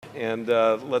and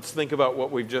let's think about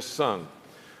what we've just sung.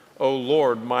 O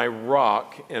Lord, my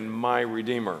rock and my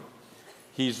redeemer.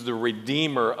 He's the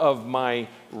redeemer of my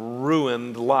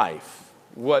ruined life.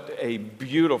 What a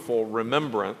beautiful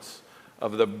remembrance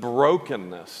of the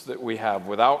brokenness that we have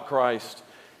without Christ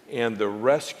and the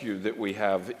rescue that we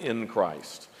have in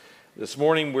Christ. This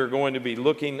morning we're going to be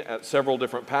looking at several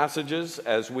different passages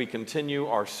as we continue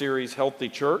our series, Healthy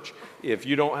Church. If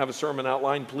you don't have a sermon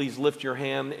outline, please lift your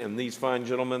hand, and these fine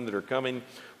gentlemen that are coming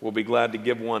will be glad to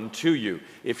give one to you.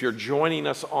 If you're joining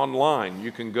us online,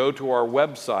 you can go to our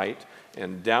website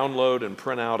and download and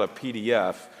print out a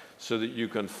PDF so that you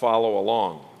can follow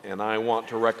along. And I want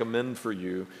to recommend for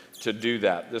you to do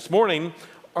that. This morning,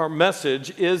 our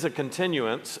message is a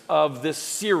continuance of this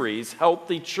series,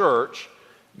 Healthy Church,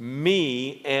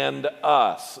 Me and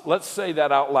Us. Let's say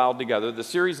that out loud together. The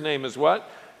series name is what?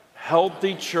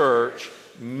 Healthy Church,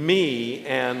 Me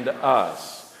and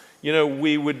Us. You know,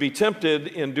 we would be tempted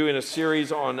in doing a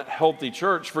series on Healthy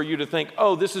Church for you to think,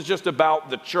 oh, this is just about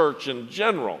the church in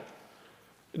general.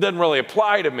 It doesn't really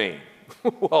apply to me.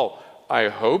 Well, I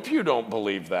hope you don't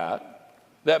believe that.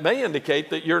 That may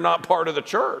indicate that you're not part of the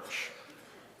church.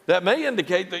 That may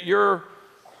indicate that you're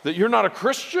not a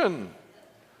Christian.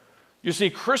 You see,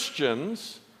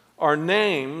 Christians are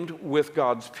named with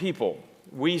God's people.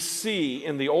 We see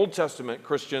in the Old Testament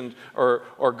Christians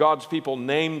or God's people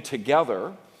named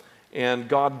together and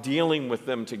God dealing with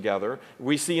them together.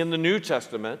 We see in the New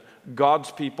Testament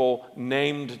God's people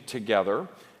named together.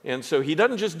 And so he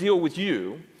doesn't just deal with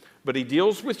you, but he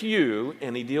deals with you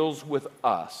and he deals with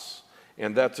us.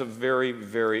 And that's a very,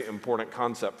 very important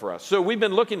concept for us. So we've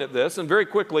been looking at this, and very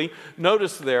quickly,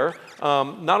 notice there,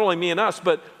 not only me and us,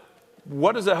 but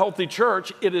what is a healthy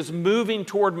church? It is moving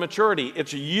toward maturity.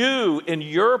 It's you in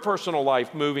your personal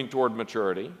life moving toward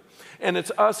maturity, and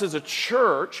it's us as a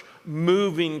church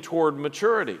moving toward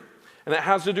maturity. And it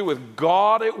has to do with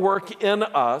God at work in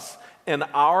us and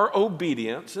our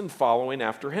obedience and following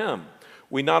after Him.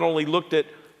 We not only looked at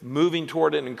moving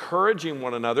toward and encouraging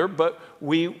one another, but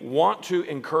we want to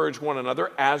encourage one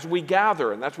another as we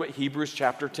gather. And that's what Hebrews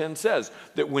chapter 10 says,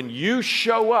 that when you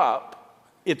show up,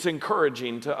 it's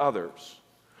encouraging to others.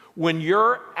 When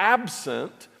you're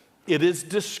absent, it is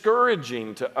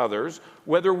discouraging to others,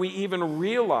 whether we even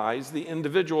realize the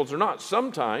individuals or not.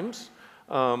 Sometimes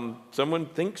someone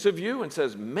thinks of you and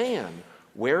says, man,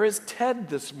 where is Ted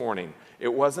this morning?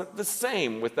 It wasn't the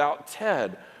same without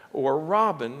Ted or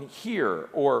Robin here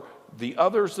or the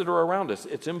others that are around us.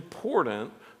 It's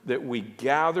important that we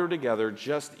gather together.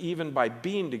 Just even by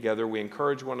being together, we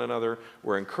encourage one another.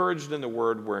 We're encouraged in the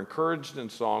Word. We're encouraged in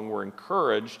song. We're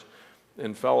encouraged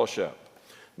in fellowship.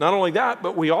 Not only that,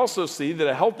 but we also see that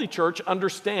a healthy church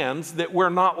understands that we're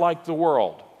not like the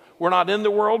world. We're not in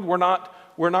the world.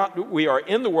 We are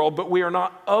in the world, but we are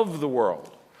not of the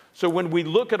world. So when we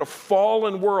look at a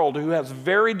fallen world who has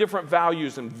very different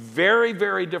values and very,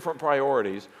 very different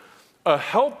priorities, a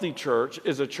healthy church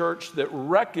is a church that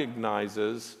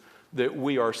recognizes that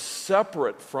we are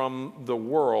separate from the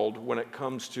world when it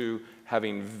comes to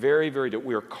having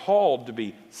we are called to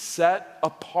be set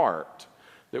apart,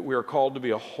 that we are called to be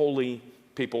a holy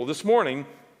people. This morning,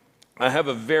 I have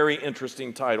a very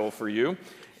interesting title for you,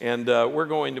 and we're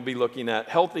going to be looking at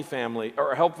healthy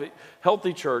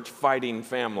church fighting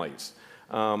families.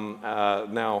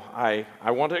 Now,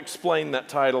 I want to explain that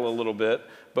title a little bit,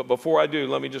 but before I do,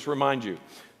 let me just remind you,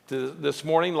 this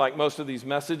morning, like most of these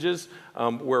messages,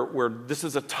 this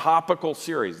is a topical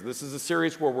series. This is a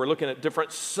series where we're looking at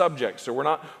different subjects, so we're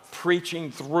not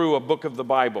preaching through a book of the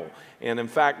Bible. And in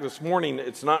fact, this morning,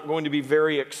 it's not going to be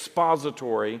very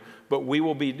expository, but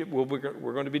we're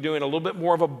going to be doing a little bit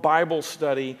more of a Bible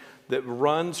study that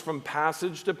runs from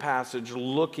passage to passage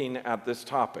looking at this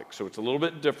topic. So it's a little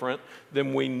bit different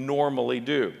than we normally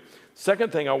do.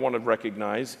 Second thing I want to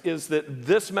recognize is that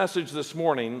this message this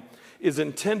morning is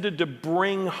intended to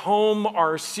bring home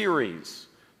our series,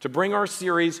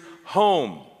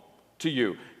 home to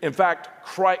you. In fact,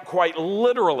 quite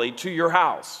literally to your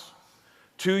house,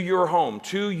 to your home,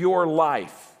 to your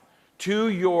life, to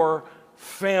your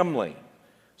family.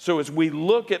 So as we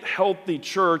look at healthy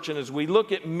church and as we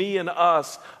look at me and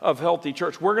us of healthy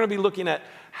church, we're going to be looking at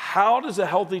how does a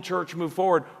healthy church move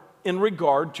forward in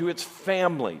regard to its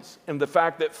families and the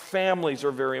fact that families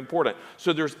are very important.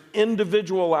 So there's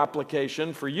individual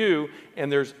application for you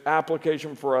and there's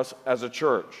application for us as a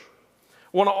church.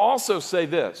 I want to also say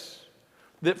this,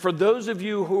 that for those of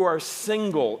you who are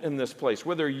single in this place,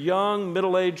 whether young,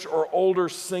 middle-aged, or older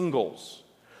singles,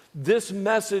 this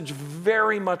message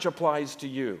very much applies to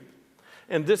you.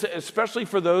 And this, especially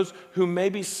for those who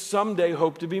maybe someday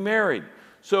hope to be married.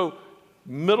 So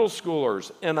middle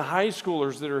schoolers and high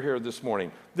schoolers that are here this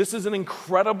morning, this is an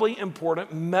incredibly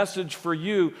important message for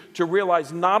you to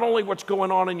realize not only what's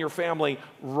going on in your family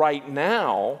right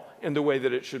now in the way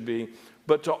that it should be,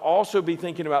 but to also be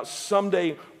thinking about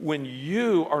someday when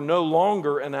you are no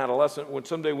longer an adolescent,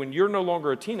 someday when you're no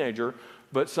longer a teenager,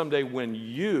 but someday when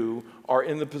you are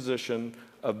in the position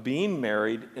of being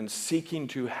married and seeking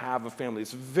to have a family.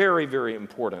 It's very, very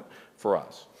important for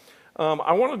us.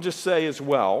 I want to just say as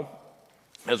well,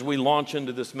 as we launch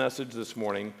into this message this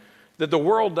morning, that the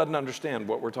world doesn't understand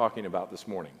what we're talking about this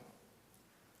morning.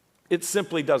 It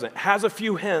simply doesn't. It has a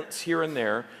few hints here and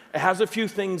there. It has a few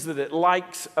things that it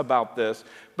likes about this,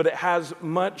 but it has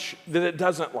much that it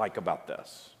doesn't like about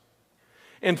this.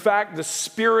 In fact, the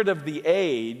spirit of the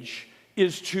age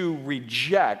is to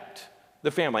reject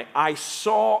the family. I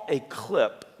saw a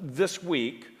clip this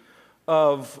week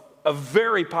of a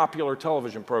very popular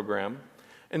television program,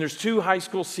 and there's two high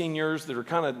school seniors that are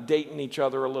kind of dating each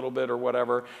other a little bit or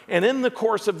whatever, and in the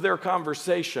course of their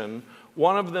conversation,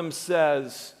 one of them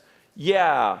says,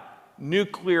 "Yeah,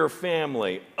 nuclear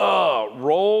family,"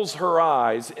 rolls her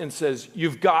eyes and says,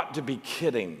 "You've got to be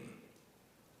kidding."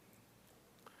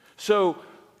 So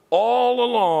all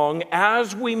along,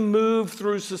 as we move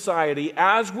through society,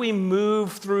 as we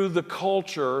move through the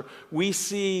culture, we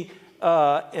see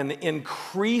an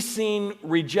increasing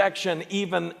rejection,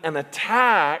 even an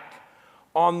attack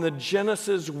on the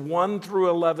Genesis 1 through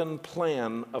 11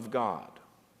 plan of God.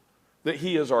 That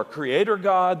He is our creator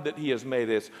God, that He has made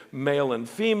us male and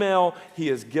female, He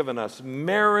has given us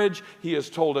marriage, He has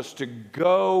told us to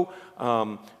go,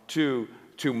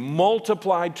 to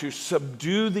multiply, to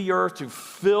subdue the earth, to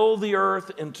fill the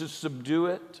earth and to subdue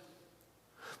it.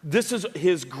 This is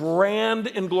His grand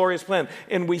and glorious plan.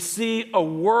 And we see a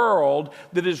world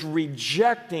that is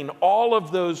rejecting all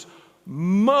of those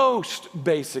most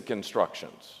basic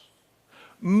instructions,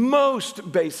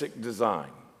 most basic design.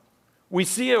 We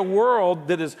see a world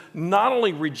that is not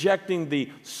only rejecting the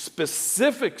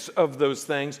specifics of those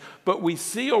things, but we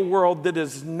see a world that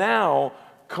is now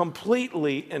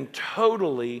completely and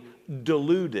totally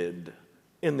deluded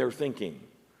in their thinking.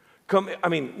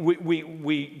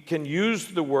 We can use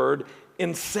the word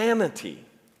insanity.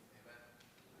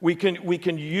 We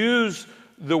can use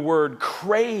the word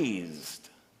crazed.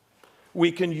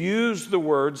 We can use the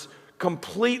words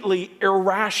completely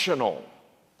irrational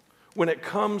when it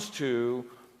comes to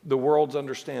the world's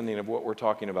understanding of what we're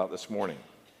talking about this morning.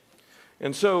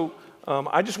 And so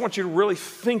I just want you to really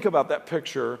think about that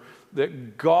picture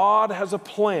that God has a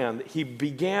plan that He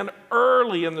began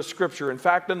early in the Scripture, in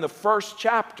fact, in the first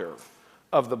chapter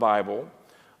of the Bible,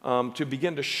 to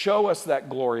begin to show us that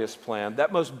glorious plan,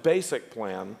 that most basic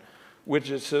plan, which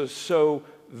is so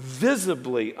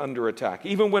visibly under attack.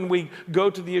 Even when we go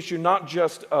to the issue not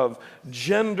just of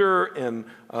gender and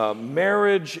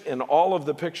marriage and all of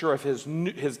the picture of his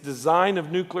design of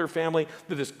nuclear family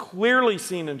that is clearly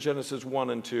seen in Genesis 1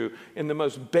 and 2 in the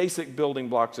most basic building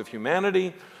blocks of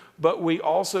humanity, but we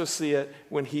also see it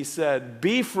when He said,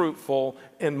 "Be fruitful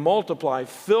and multiply,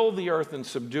 fill the earth and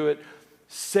subdue it."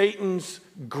 Satan's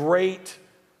great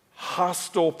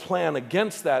hostile plan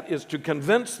against that is to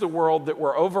convince the world that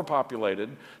we're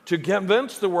overpopulated, to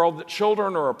convince the world that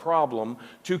children are a problem,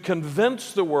 to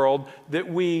convince the world that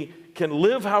we can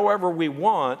live however we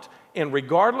want, and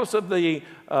regardless of the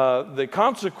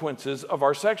consequences of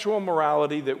our sexual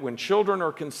morality, that when children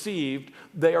are conceived,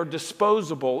 they are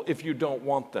disposable if you don't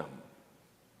want them.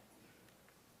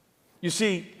 You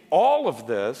see, all of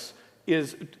this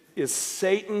is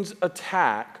Satan's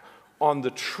attack on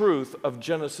the truth of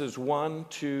Genesis 1,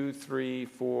 2, 3,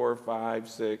 4, 5,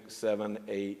 6, 7,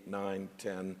 8, 9,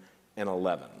 10, and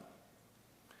 11.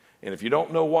 And if you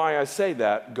don't know why I say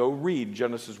that, go read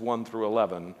Genesis 1 through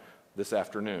 11 this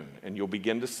afternoon, and you'll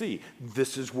begin to see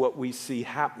this is what we see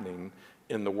happening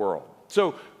in the world.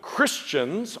 So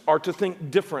Christians are to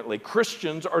think differently.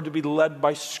 Christians are to be led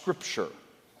by Scripture.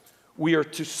 We are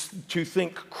to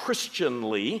think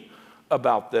Christianly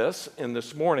about this, and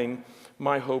this morning,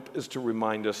 my hope is to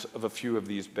remind us of a few of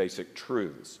these basic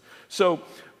truths. So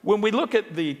when we look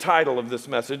at the title of this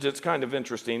message, it's kind of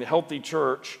interesting, Healthy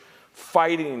Church,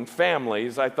 Fighting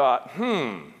Families. I thought,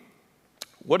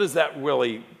 what does that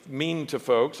really mean to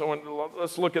folks?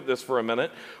 Let's look at this for a minute.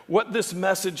 What this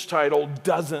message title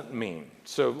doesn't mean.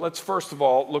 So let's first of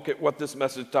all look at what this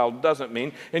message title doesn't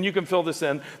mean, and you can fill this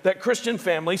in, that Christian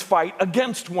families fight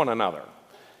against one another.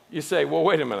 You say, well,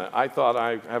 wait a minute, I thought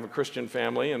I have a Christian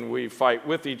family and we fight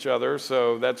with each other,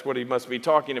 so that's what he must be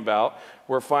talking about.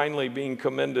 We're finally being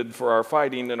commended for our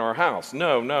fighting in our house.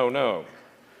 No.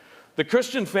 The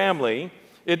Christian family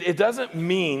It doesn't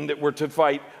mean that we're to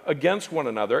fight against one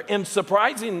another. And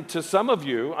surprising to some of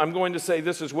you, I'm going to say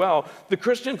this as well, the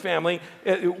Christian family,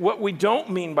 what we don't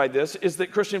mean by this is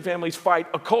that Christian families fight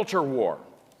a culture war.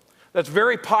 That's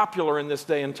very popular in this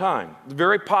day and time. It's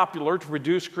very popular to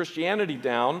reduce Christianity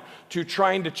down to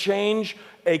trying to change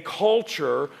a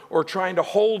culture or trying to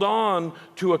hold on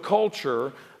to a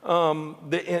culture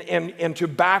and to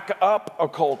back up a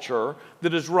culture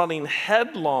that is running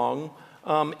headlong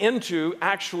into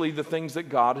actually the things that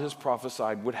God has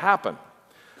prophesied would happen.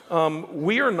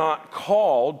 We are not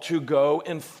called to go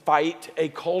and fight a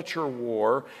culture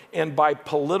war and by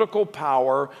political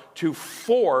power to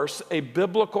force a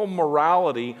biblical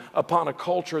morality upon a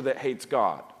culture that hates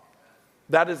God.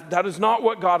 That is not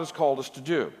what God has called us to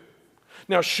do.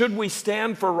 Now, should we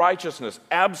stand for righteousness?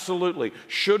 Absolutely.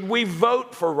 Should we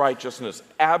vote for righteousness?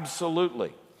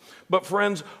 Absolutely. But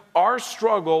friends, our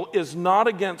struggle is not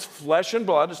against flesh and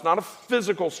blood. It's not a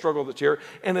physical struggle that's here,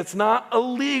 and it's not a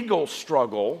legal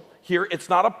struggle here. It's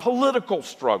not a political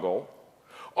struggle.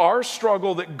 Our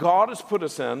struggle that God has put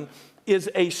us in is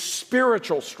a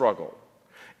spiritual struggle.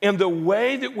 And the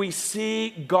way that we see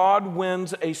God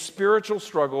wins a spiritual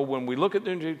struggle when we look at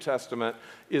the New Testament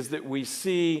is that we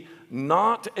see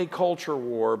not a culture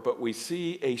war, but we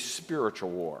see a spiritual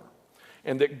war.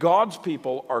 And that God's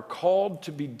people are called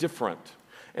to be different.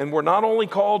 And we're not only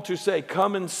called to say,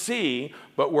 come and see,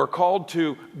 but we're called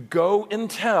to go and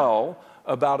tell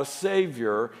about a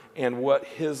Savior and what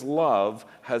His love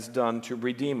has done to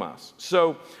redeem us.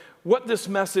 So, what this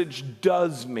message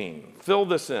does mean, fill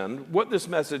this in, what this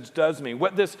message does mean,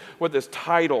 what this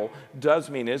title does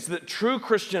mean is that true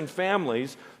Christian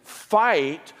families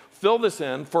fight, fill this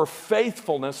in, for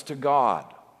faithfulness to God.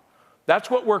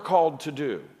 That's what we're called to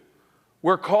do.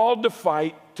 We're called to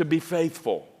fight to be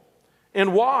faithful.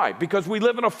 And why? Because we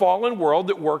live in a fallen world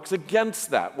that works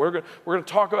against that. We're going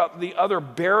to talk about the other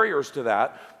barriers to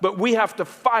that, but we have to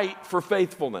fight for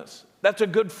faithfulness. That's a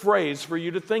good phrase for you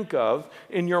to think of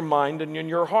in your mind and in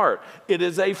your heart. It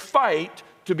is a fight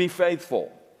to be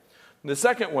faithful. And the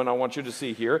second one I want you to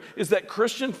see here is that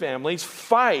Christian families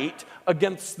fight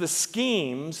against the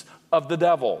schemes of the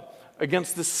devil,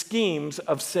 against the schemes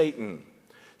of Satan.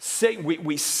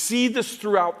 We see this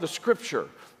throughout the Scripture.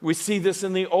 We see this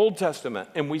in the Old Testament,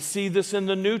 and we see this in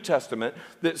the New Testament,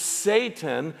 that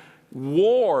Satan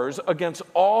wars against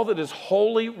all that is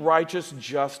holy, righteous,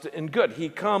 just, and good. He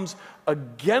comes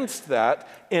against that,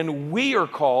 and we are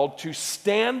called to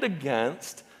stand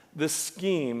against the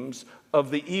schemes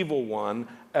of the evil one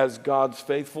as God's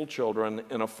faithful children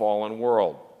in a fallen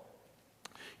world.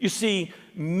 You see,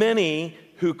 many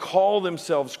who call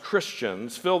themselves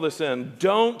Christians, fill this in,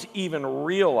 don't even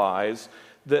realize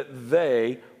that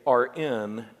they are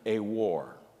in a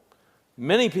war.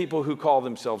 Many people who call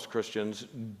themselves Christians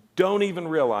don't even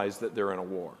realize that they're in a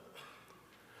war.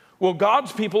 Well,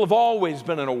 God's people have always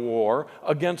been in a war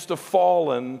against a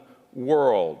fallen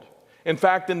world. In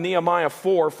fact, in Nehemiah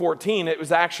 4:14, it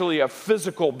was actually a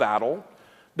physical battle.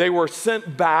 They were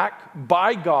sent back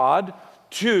by God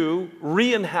to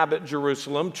re-inhabit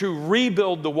Jerusalem, to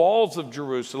rebuild the walls of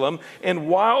Jerusalem, and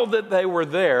while that they were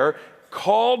there,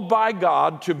 called by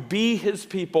God to be His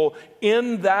people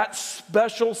in that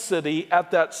special city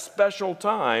at that special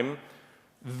time,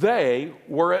 they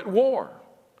were at war.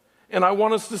 And I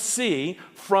want us to see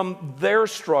from their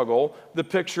struggle the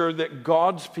picture that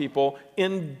God's people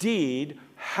indeed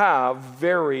have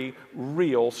very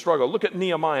real struggle. Look at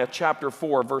Nehemiah chapter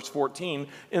 4, verse 14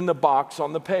 in the box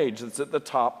on the page. That's at the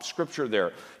top scripture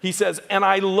there. He says, "And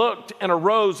I looked and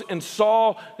arose and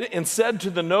saw and said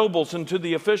to the nobles and to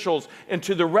the officials and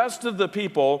to the rest of the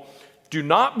people, 'Do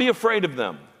not be afraid of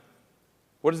them.'"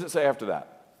 What does it say after that?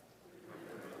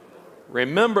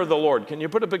 Remember the Lord. Can you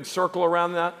put a big circle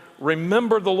around that?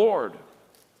 Remember the Lord,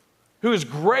 who is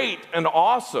great and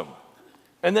awesome.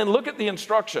 And then look at the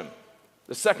instruction.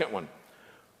 The second one,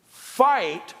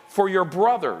 fight for your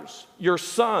brothers, your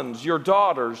sons, your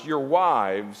daughters, your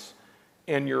wives,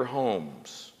 and your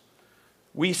homes.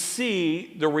 We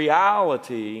see the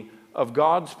reality of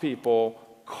God's people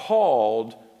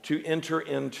called to enter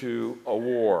into a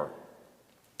war.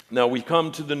 Now we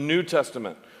come to the New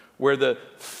Testament, where the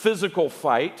physical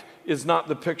fight is not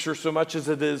the picture so much as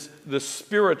it is the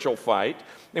spiritual fight.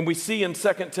 And we see in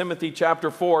 2 Timothy chapter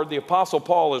 4, the Apostle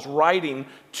Paul is writing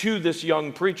to this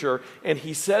young preacher, and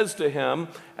he says to him,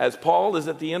 as Paul is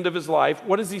at the end of his life,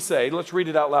 what does he say? Let's read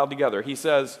it out loud together. He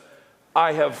says,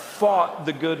 "I have fought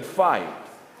the good fight.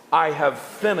 I have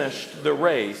finished the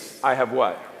race." I have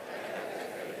what?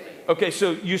 Okay,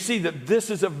 so you see that this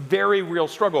is a very real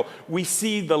struggle. We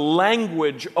see the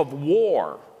language of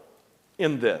war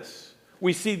in this.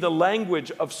 We see the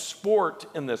language of sport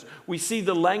in this. We see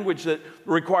the language that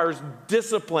requires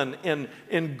discipline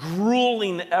and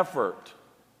grueling effort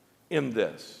in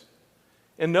this.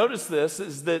 And notice this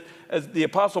is that as the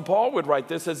Apostle Paul would write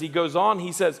this, as he goes on,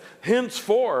 he says,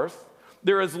 henceforth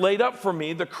there is laid up for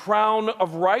me the crown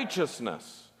of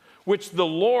righteousness, which the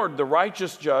Lord, the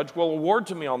righteous judge, will award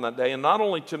to me on that day, and not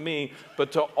only to me,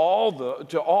 but to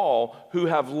all who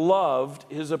have loved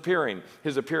his appearing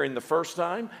the first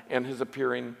time and his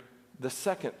appearing the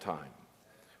second time.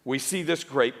 We see this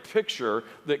great picture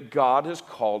that God has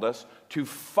called us to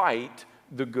fight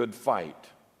the good fight.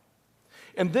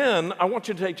 And then I want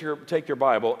you to take your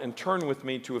Bible and turn with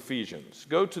me to Ephesians.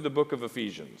 Go to the book of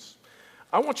Ephesians.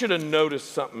 I want you to notice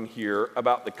something here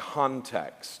about the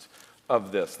context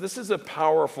of this. This is a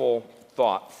powerful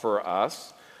thought for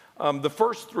us. The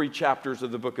first 3 chapters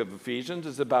of the book of Ephesians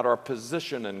is about our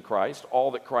position in Christ,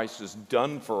 all that Christ has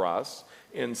done for us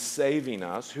in saving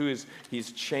us,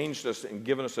 he's changed us and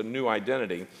given us a new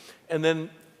identity. And then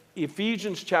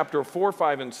Ephesians chapter 4,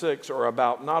 5, and 6 are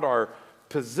about not our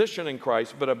position in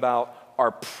Christ, but about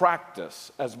our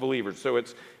practice as believers. So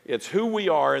it's who we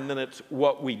are, and then it's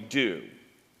what we do.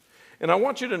 And I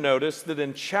want you to notice that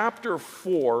in chapter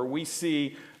 4, we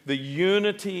see the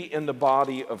unity in the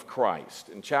body of Christ.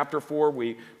 In chapter 4,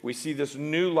 we see this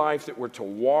new life that we're to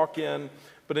walk in.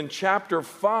 But in chapter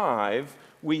 5,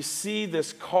 we see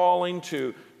this calling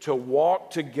to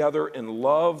walk together in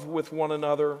love with one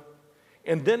another.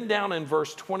 And then down in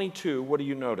verse 22, what do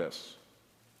you notice?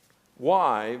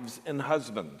 Wives and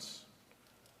husbands.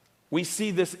 We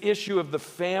see this issue of the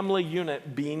family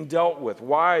unit being dealt with.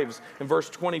 Wives, in verse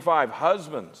 25,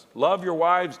 husbands, love your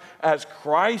wives as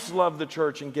Christ loved the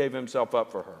church and gave himself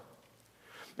up for her.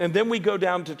 And then we go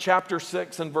down to chapter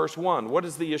 6 and verse 1. What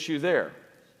is the issue there?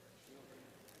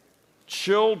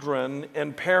 Children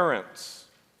and parents.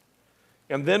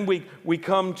 And then we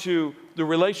come to the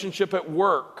relationship at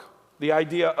work, the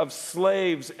idea of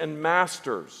slaves and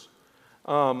masters.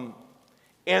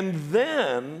 And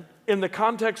then, in the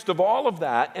context of all of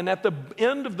that, and at the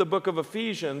end of the book of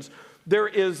Ephesians, there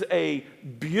is a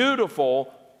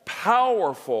beautiful,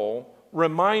 powerful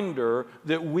reminder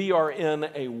that we are in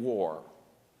a war.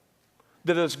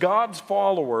 That as God's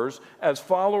followers, as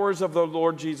followers of the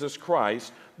Lord Jesus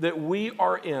Christ, that we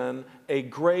are in a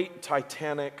great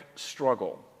titanic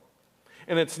struggle.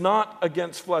 And it's not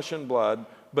against flesh and blood,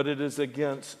 but it is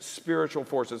against spiritual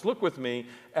forces. Look with me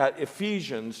at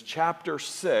Ephesians chapter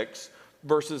 6,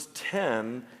 verses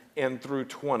 10 and through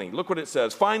 20. Look what it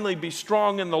says. Finally, be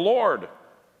strong in the Lord.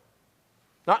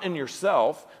 Not in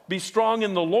yourself. Be strong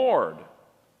in the Lord.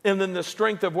 And then the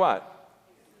strength of what?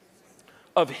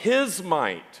 Of his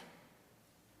might.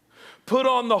 Put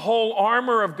on the whole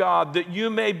armor of God that you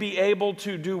may be able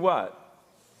to do what?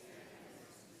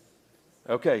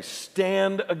 Okay,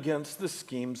 stand against the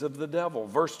schemes of the devil.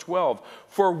 Verse 12,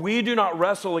 for we do not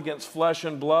wrestle against flesh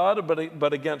and blood,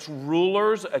 but against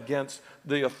rulers, against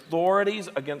the authorities,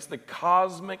 against the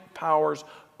cosmic powers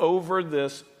over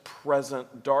this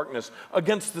present darkness,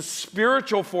 against the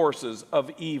spiritual forces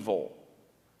of evil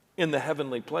in the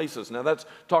heavenly places. Now that's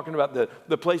talking about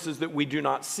the places that we do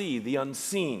not see, the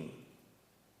unseen.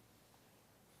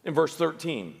 In verse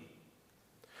 13,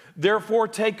 therefore,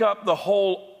 take up the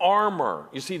whole armor.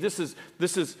 You see, this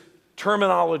is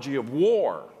terminology of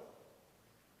war.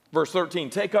 Verse 13,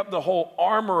 take up the whole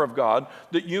armor of God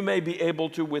that you may be able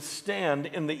to withstand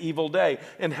in the evil day.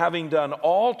 And having done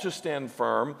all to stand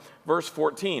firm, verse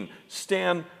 14,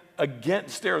 stand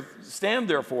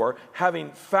therefore,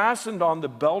 having fastened on the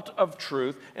belt of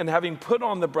truth and having put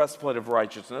on the breastplate of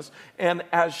righteousness, and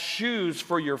as shoes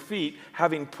for your feet,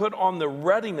 having put on the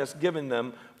readiness given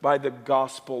them by the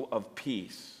gospel of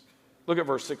peace. Look at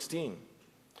verse 16.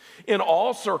 In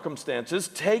all circumstances,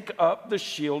 take up the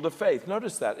shield of faith.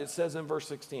 Notice that. It says in verse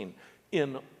 16,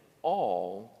 in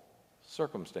all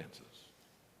circumstances.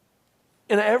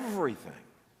 In everything.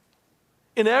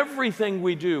 In everything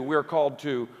we do, we're called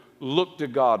to look to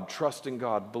God, trust in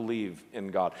God, believe in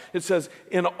God. It says,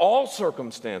 in all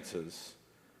circumstances,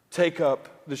 take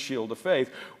up the shield of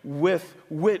faith, with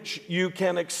which you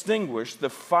can extinguish the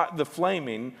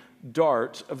flaming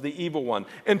darts of the evil one.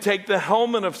 And take the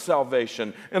helmet of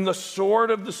salvation and the sword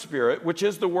of the Spirit, which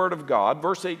is the word of God.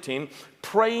 Verse 18,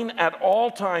 praying at all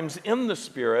times in the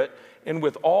Spirit and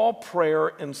with all prayer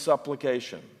and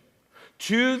supplication.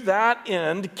 To that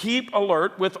end, keep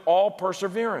alert with all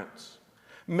perseverance,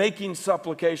 making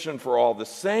supplication for all the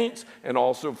saints and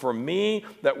also for me,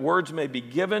 that words may be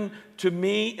given to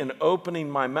me in opening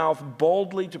my mouth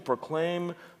boldly to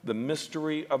proclaim the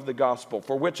mystery of the gospel,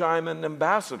 for which I am an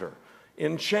ambassador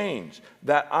in chains,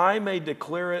 that I may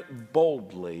declare it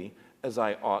boldly as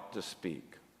I ought to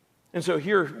speak. And so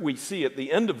here we see at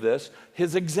the end of this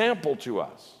his example to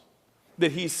us,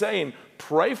 that he's saying,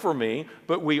 pray for me,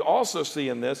 but we also see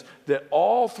in this that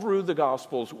all through the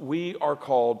Gospels, we are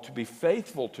called to be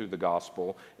faithful to the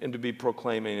gospel and to be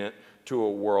proclaiming it to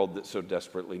a world that so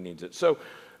desperately needs it. So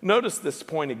notice this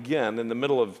point again in the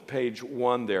middle of page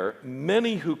 1 there.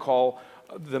 Many who call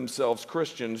themselves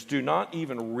Christians do not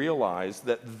even realize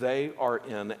that they are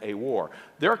in a war.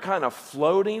 They're kind of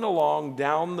floating along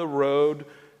down the road,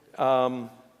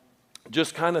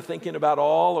 just kind of thinking about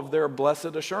all of their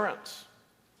blessed assurance.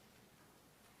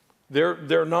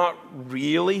 They're not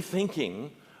really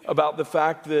thinking about the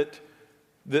fact that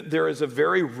there is a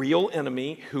very real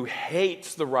enemy who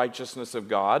hates the righteousness of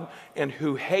God and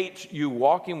who hates you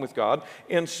walking with God.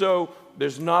 And so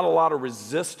there's not a lot of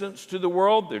resistance to the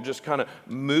world. They're just kind of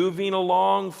moving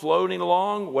along, floating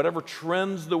along. Whatever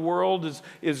trends the world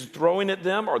is throwing at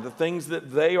them are the things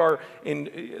that they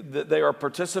are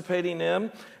participating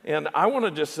in. And I want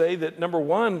to just say that, number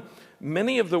one,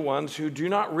 many of the ones who do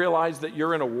not realize that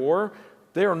you're in a war,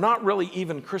 they are not really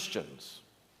even Christians.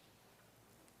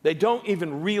 They don't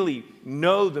even really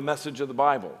know the message of the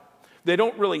Bible. They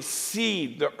don't really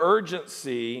see the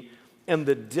urgency and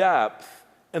the depth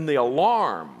and the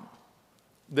alarm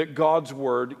that God's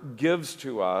word gives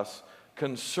to us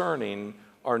concerning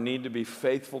our need to be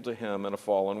faithful to him in a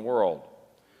fallen world.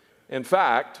 In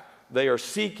fact, they are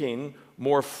seeking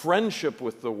more friendship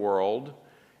with the world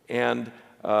and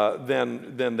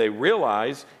than they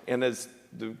realize. And as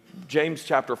James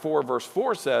chapter 4, verse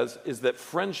 4 says, is that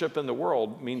friendship in the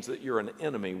world means that you're an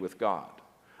enemy with God.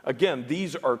 Again,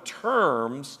 these are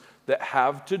terms that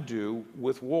have to do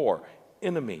with war,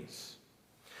 enemies.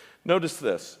 Notice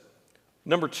this.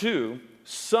 Number 2,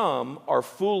 some are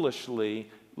foolishly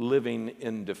living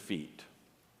in defeat.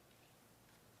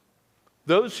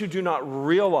 Those who do not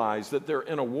realize that they're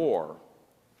in a war,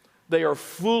 they are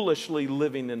foolishly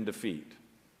living in defeat.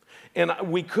 And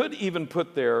we could even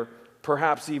put there,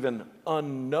 perhaps even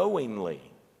unknowingly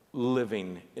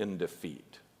living in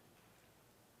defeat.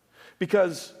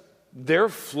 Because they're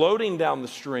floating down the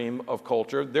stream of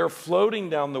culture, they're floating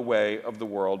down the way of the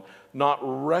world, not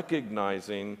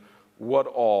recognizing what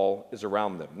all is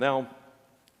around them. Now,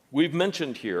 we've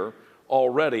mentioned here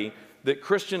already that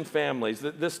Christian families,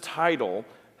 that this title,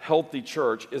 Healthy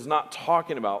Church, is not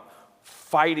talking about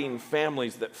fighting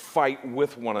families that fight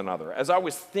with one another. As I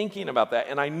was thinking about that,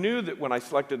 and I knew that when I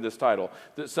selected this title,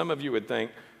 that some of you would think,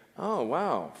 oh,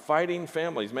 wow, fighting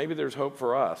families. Maybe there's hope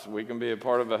for us. We can be a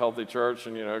part of a healthy church,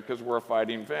 and because we're a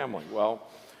fighting family. Well,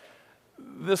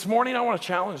 this morning I want to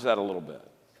challenge that a little bit.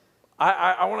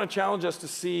 I want to challenge us to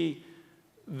see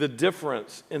the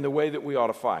difference in the way that we ought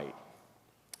to fight.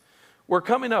 We're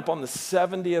coming up on the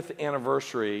 70th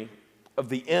anniversary of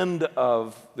the end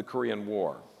of the Korean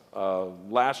War.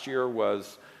 Last year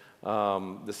was the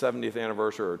 70th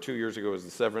anniversary, or 2 years ago was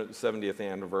the 70th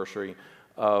anniversary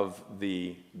of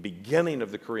the beginning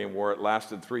of the Korean War. It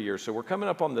lasted 3 years. So we're coming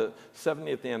up on the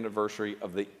 70th anniversary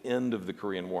of the end of the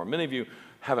Korean War. Many of you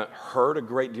haven't heard a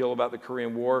great deal about the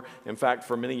Korean War. In fact,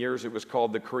 for many years it was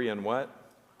called the Korean what?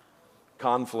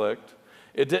 Conflict.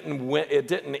 It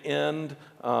didn't end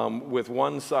with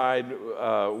one side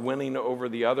winning over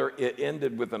the other. It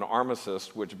ended with an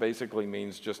armistice, which basically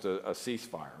means just a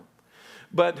ceasefire.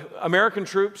 But American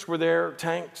troops were there,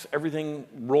 tanks, everything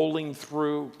rolling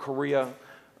through Korea,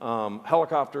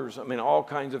 helicopters, all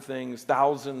kinds of things,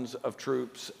 thousands of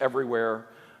troops everywhere.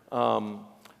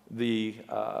 The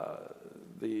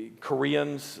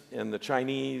Koreans and the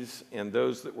Chinese and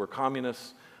those that were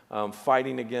communists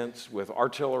fighting against with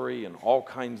artillery and all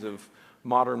kinds of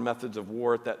modern methods of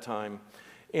war at that time.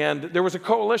 And there was a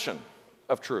coalition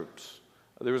of troops.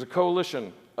 There was a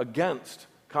coalition against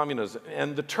communism,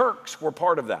 and the Turks were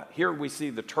part of that. Here we see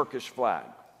the Turkish flag.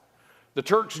 The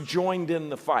Turks joined in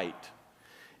the fight.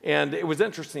 And it was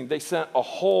interesting. They sent a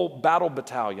whole battle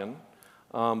battalion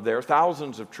there,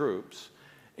 thousands of troops,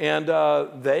 and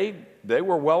they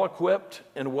were well equipped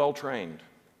and well trained.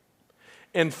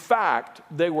 In fact,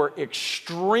 they were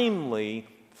extremely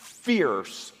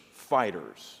fierce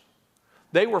fighters.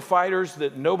 They were fighters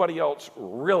that nobody else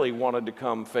really wanted to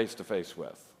come face to face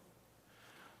with.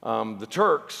 The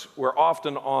Turks were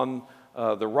often on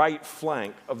the right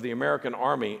flank of the American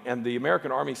army, and the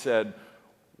American army said,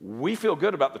 we feel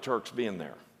good about the Turks being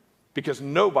there because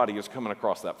nobody is coming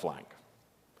across that flank.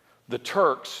 The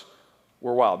Turks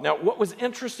were wild. Now, what was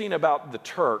interesting about the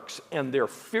Turks and their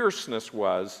fierceness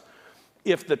was,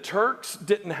 if the Turks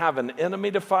didn't have an enemy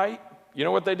to fight, you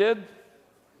know what they did?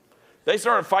 They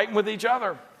started fighting with each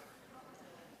other.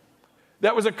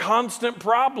 That was a constant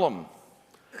problem.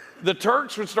 The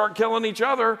Turks would start killing each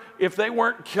other if they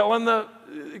weren't killing the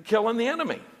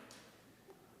enemy.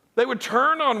 They would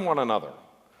turn on one another.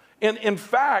 And in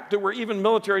fact, there were even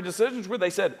military decisions where they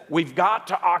said, we've got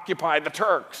to occupy the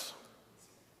Turks.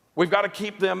 We've got to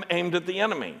keep them aimed at the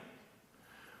enemy.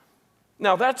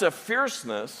 Now, that's a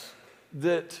fierceness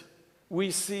that we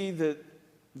see that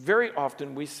very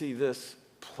often we see this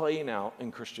playing out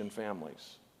in Christian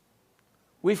families.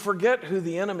 We forget who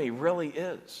the enemy really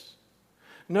is.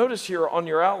 Notice here on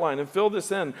your outline, and fill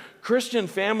this in, Christian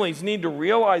families need to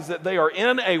realize that they are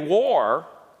in a war,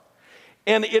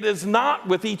 and it is not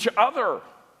with each other.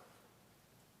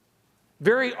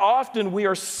 Very often we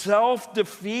are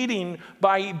self-defeating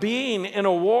by being in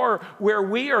a war where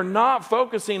we are not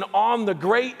focusing on the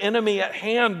great enemy at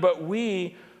hand, but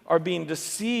we are being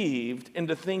deceived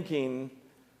into thinking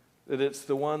that it's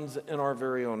the ones in our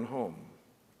very own home.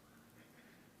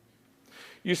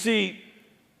 You see,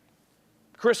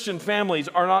 Christian families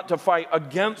are not to fight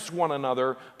against one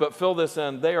another, but fill this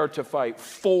in, they are to fight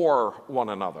for one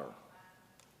another.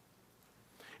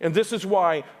 And this is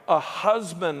why a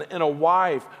husband and a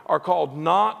wife are called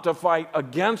not to fight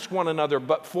against one another,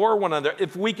 but for one another.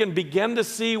 If we can begin to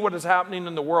see what is happening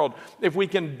in the world, if we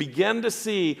can begin to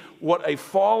see what a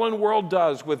fallen world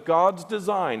does with God's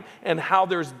design and how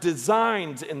there's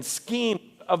designs and schemes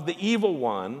of the evil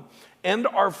one and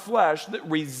our flesh that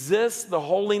resists the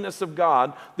holiness of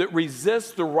God, that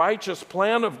resists the righteous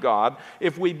plan of God,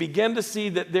 if we begin to see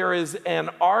that there is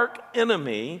an arch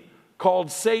enemy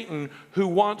called Satan who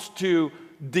wants to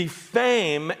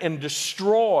defame and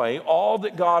destroy all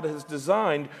that God has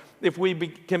designed, if we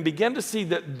can begin to see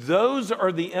that those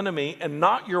are the enemy and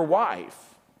not your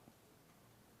wife,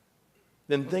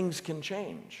 then things can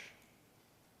change.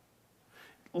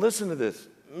 Listen to this.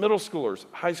 Middle schoolers,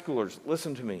 high schoolers,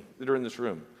 listen to me that are in this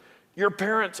room. Your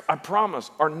parents, I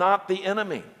promise, are not the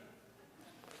enemy.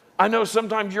 I know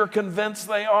sometimes you're convinced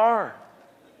they are.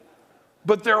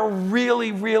 But they're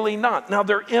really, really not. Now,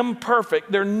 they're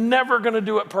imperfect. They're never going to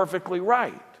do it perfectly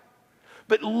right.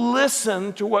 But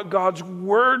listen to what God's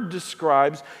word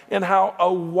describes and how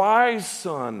a wise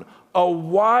son, a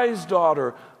wise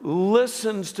daughter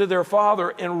listens to their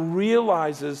father and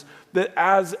realizes that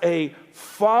as a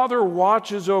father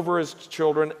watches over his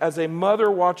children, as a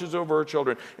mother watches over her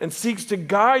children and seeks to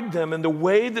guide them in the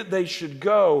way that they should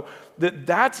go,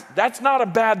 that's not a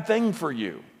bad thing for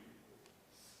you.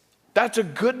 That's a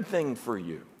good thing for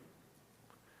you.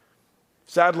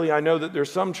 Sadly, I know that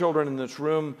there's some children in this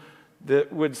room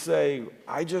that would say,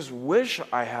 I just wish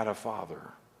I had a father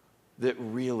that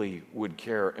really would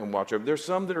care and watch over. There's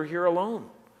some that are here alone.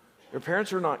 Their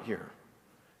parents are not here.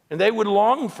 And they would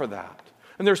long for that.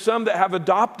 And there's some that have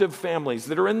adoptive families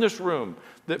that are in this room,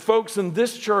 that folks in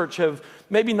this church have,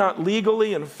 maybe not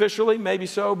legally and officially, maybe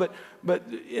so, but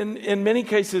in many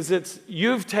cases it's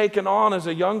you've taken on as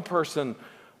a young person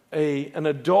an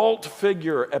adult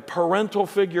figure, a parental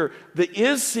figure that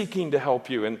is seeking to help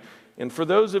you. And for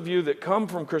those of you that come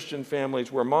from Christian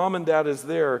families where mom and dad is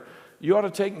there, you ought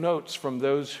to take notes from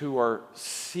those who are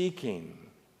seeking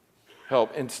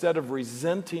help instead of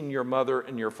resenting your mother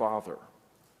and your father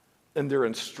and their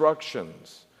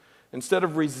instructions, instead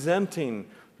of resenting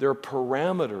their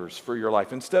parameters for your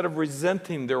life, instead of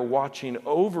resenting their watching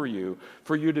over you,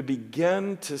 for you to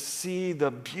begin to see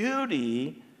the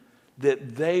beauty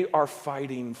that they are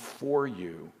fighting for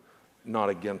you, not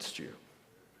against you.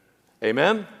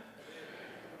 Amen?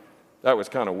 That was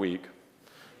kind of weak.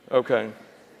 Okay.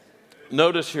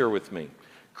 Notice here with me.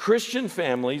 Christian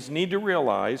families need to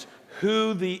realize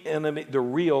who the enemy, the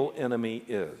real enemy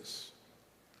is.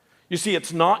 You see,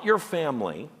 it's not your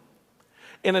family,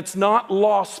 and it's not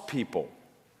lost people.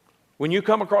 When you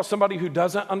come across somebody who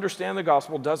doesn't understand the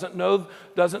gospel, doesn't know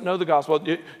the gospel,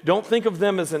 don't think of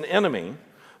them as an enemy.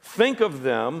 Think of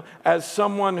them as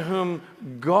someone whom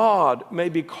God may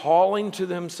be calling to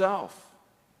himself.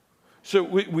 So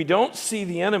we don't see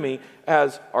the enemy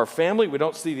as our family. We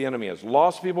don't see the enemy as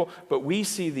lost people. But we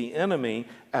see the enemy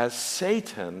as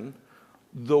Satan,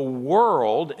 the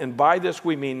world. And by this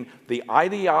we mean the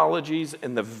ideologies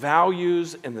and the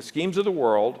values and the schemes of the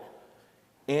world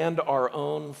and our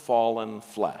own fallen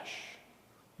flesh.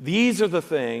 These are the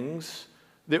things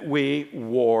that we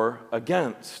war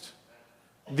against.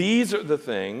 These are the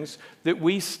things that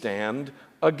we stand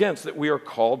against, that we are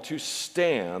called to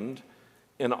stand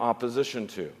in opposition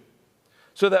to.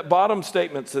 So that bottom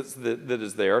statement that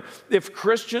is there, if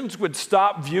Christians would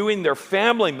stop viewing their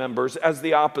family members as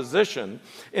the opposition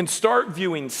and start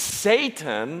viewing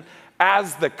Satan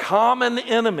as the common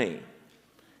enemy,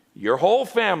 your whole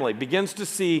family begins to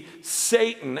see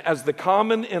Satan as the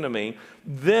common enemy,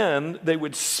 then they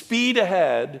would speed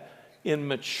ahead in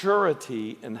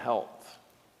maturity and health.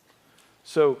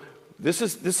 So this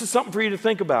is something for you to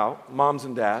think about, moms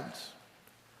and dads.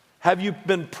 Have you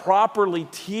been properly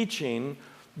teaching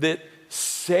that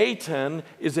Satan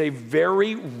is a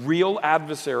very real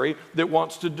adversary that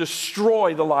wants to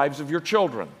destroy the lives of your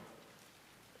children?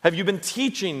 Have you been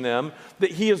teaching them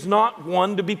that he is not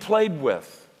one to be played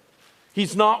with?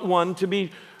 He's not one to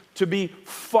be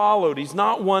followed. He's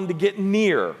not one to get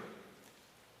near.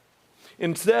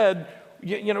 Instead,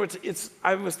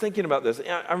 I was thinking about this.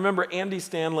 I remember Andy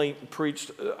Stanley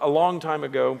preached a long time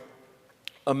ago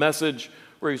a message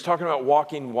where he was talking about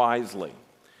walking wisely.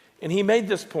 And he made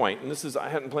this point, and I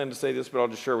hadn't planned to say this, but I'll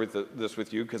just share this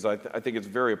with you because I think it's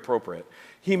very appropriate.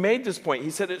 He made this point. He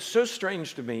said, it's so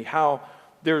strange to me how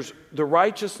there's the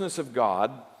righteousness of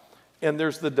God, and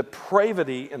there's the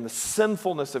depravity and the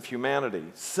sinfulness of humanity,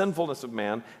 sinfulness of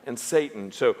man and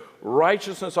Satan. So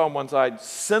righteousness on one side,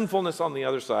 sinfulness on the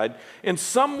other side. And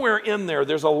somewhere in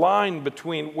there's a line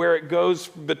between where it goes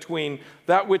between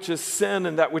that which is sin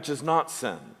and that which is not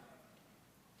sin.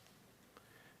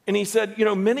 And he said,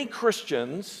 many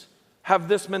Christians have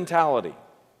this mentality.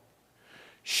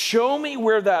 Show me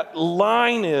where that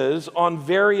line is on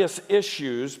various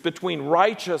issues between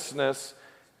righteousness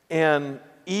and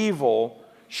evil.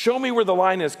 Show me where the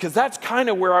line is, because that's kind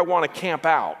of where I want to camp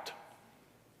out.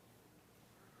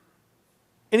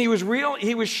 And he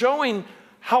was showing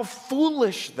how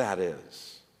foolish that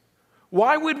is.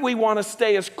 Why would we want to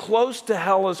stay as close to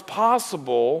hell as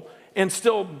possible and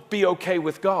still be okay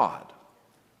with God?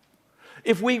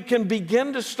 If we can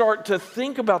begin to start to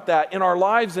think about that in our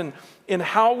lives and in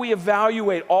how we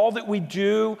evaluate all that we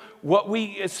do, what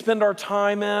we spend our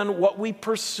time in, what we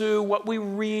pursue, what we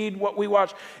read, what we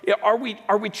watch, are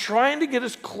we trying to get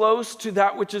as close to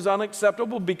that which is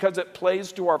unacceptable because it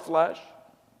plays to our flesh?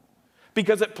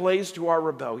 Because it plays to our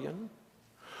rebellion?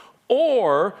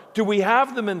 Or do we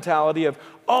have the mentality of,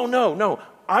 oh, no,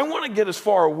 I want to get as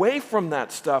far away from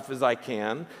that stuff as I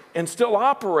can and still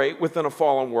operate within a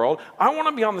fallen world. I want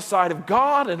to be on the side of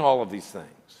God in all of these things.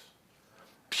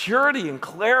 Purity and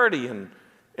clarity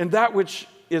and that which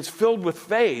is filled with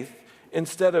faith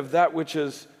instead of that which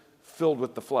is filled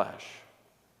with the flesh.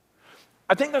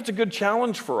 I think that's a good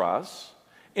challenge for us.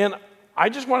 And I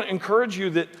just want to encourage you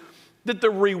that the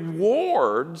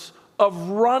rewards of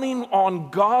running on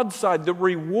God's side, the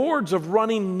rewards of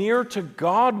running near to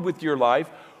God with your life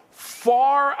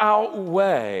far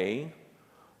outweigh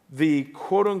the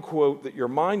quote unquote that your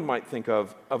mind might think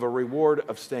of a reward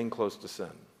of staying close to sin.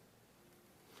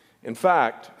 In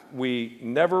fact, we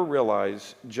never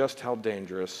realize just how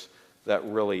dangerous that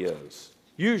really is,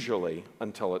 usually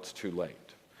until it's too late.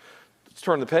 Let's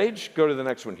turn the page, go to the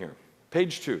next one here.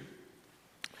 Page 2.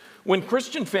 When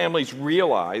Christian families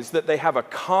realize that they have a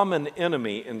common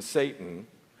enemy in Satan,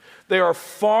 they are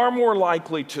far more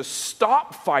likely to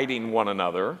stop fighting one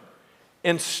another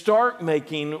and start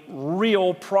making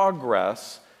real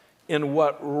progress in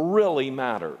what really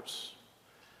matters.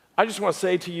 I just want to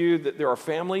say to you that there are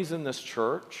families in this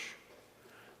church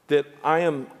that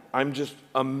I'm just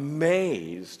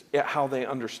amazed at how they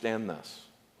understand this.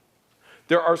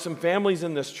 There are some families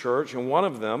in this church, and one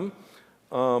of them,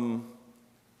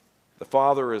 the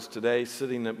father is today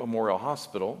sitting at Memorial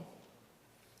Hospital,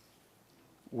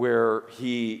 where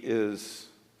he is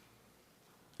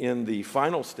in the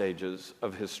final stages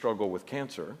of his struggle with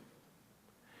cancer.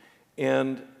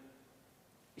 And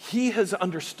he has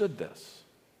understood this.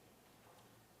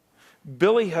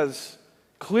 Billy has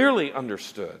clearly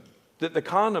understood that the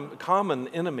common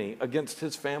enemy against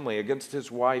his family, against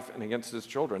his wife, and against his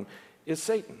children is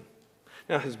Satan.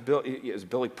 Now, is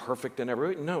Billy perfect in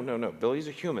every way? No. Billy's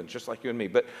a human, just like you and me.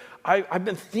 But I've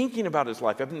been thinking about his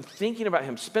life. I've been thinking about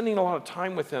him, spending a lot of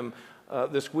time with him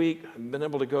this week. I've been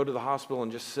able to go to the hospital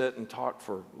and just sit and talk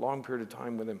for a long period of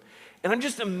time with him. And I'm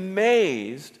just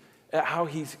amazed at how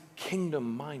he's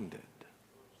kingdom-minded.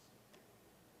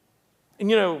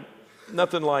 And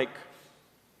nothing like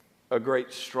a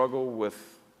great struggle with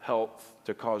health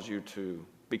to cause you to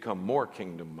become more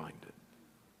kingdom-minded.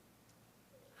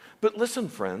 But listen,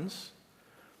 friends,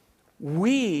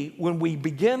 when we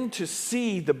begin to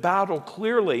see the battle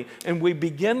clearly and we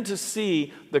begin to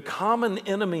see the common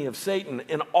enemy of Satan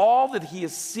and all that he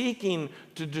is seeking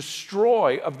to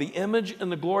destroy of the image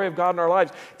and the glory of God in our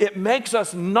lives, it makes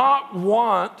us not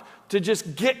want to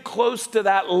just get close to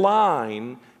that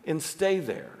line and stay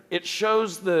there. It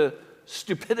shows the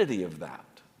stupidity of that.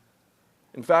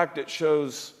 In fact, it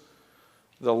shows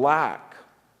the lack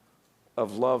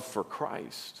of love for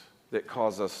Christ that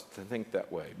cause us to think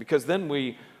that way. Because then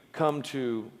we come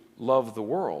to love the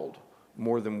world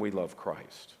more than we love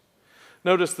Christ.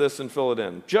 Notice this and fill it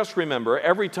in. Just remember,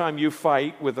 every time you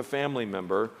fight with a family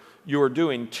member, you are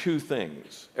doing two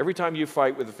things. Every time you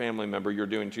fight with a family member, you're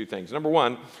doing two things. Number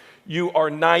one, you are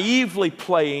naively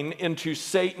playing into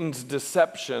Satan's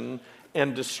deception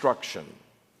and destruction.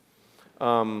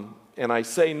 And I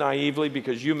say naively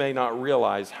because you may not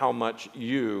realize how much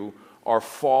you are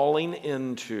falling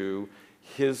into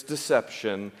his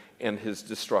deception and his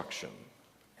destruction.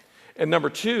 And number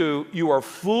two, you are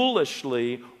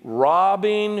foolishly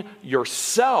robbing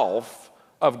yourself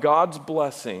of God's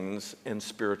blessings and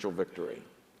spiritual victory.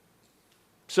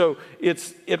 So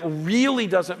it really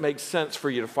doesn't make sense for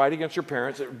you to fight against your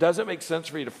parents. It doesn't make sense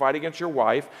for you to fight against your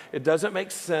wife. It doesn't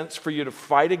make sense for you to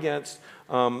fight against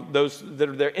those that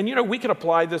are there. And we can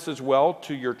apply this as well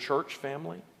to your church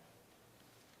family.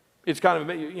 It's kind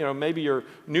of, maybe your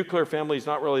nuclear family is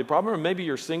not really a problem, or maybe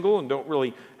you're single and don't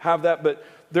really have that. But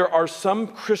there are some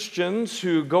Christians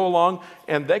who go along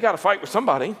and they got to fight with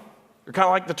somebody. They're kind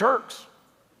of like the Turks.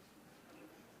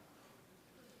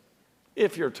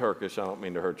 If you're Turkish, I don't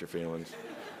mean to hurt your feelings.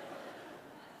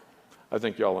 I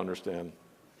think y'all understand.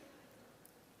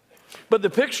 But the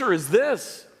picture is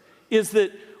this, is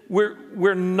that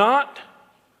we're not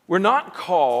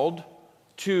called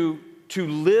to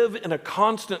live in a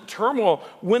constant turmoil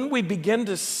when we begin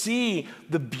to see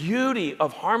the beauty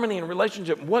of harmony and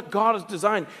relationship, what God has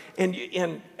designed,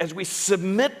 and as we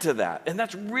submit to that. And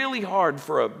that's really hard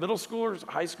for a middle schooler,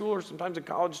 high schooler, sometimes a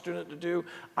college student to do.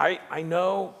 I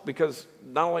know, because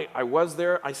not only I was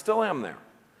there, I still am there.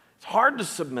 It's hard to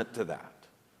submit to that.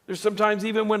 There's sometimes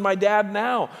even when my dad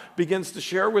now begins to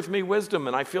share with me wisdom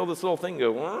and I feel this little thing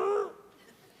go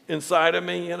inside of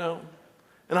me, And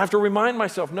I have to remind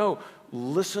myself, no,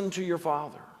 listen to your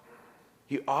father.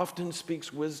 He often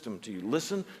speaks wisdom to you.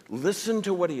 Listen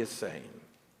to what he is saying.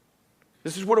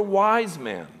 This is what a wise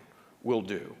man will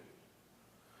do.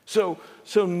 So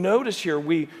notice here,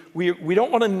 we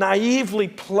don't want to naively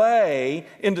play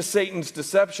into Satan's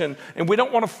deception, and we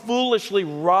don't want to foolishly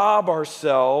rob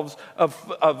ourselves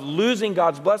of losing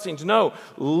God's blessings. No,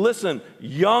 listen,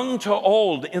 young to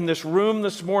old in this room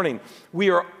this morning, we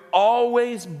are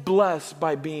always blessed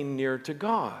by being near to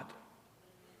God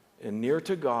and near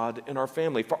to God in our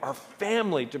family, for our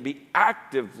family to be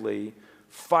actively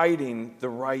fighting the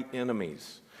right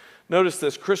enemies. Notice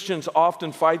this, Christians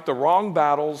often fight the wrong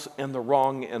battles and the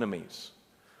wrong enemies.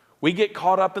 We get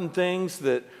caught up in things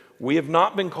that we have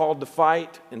not been called to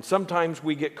fight, and sometimes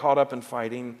we get caught up in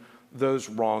fighting those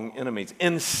wrong enemies.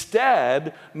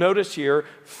 Instead, notice here,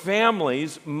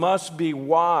 families must be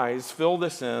wise, fill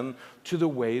this in, to the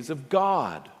ways of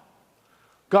God.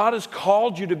 God has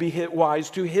called you to be wise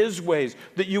to his ways,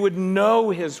 that you would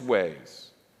know his ways.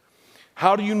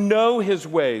 How do you know his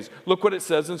ways? Look what it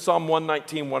says in Psalm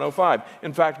 119, 105.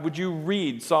 In fact, would you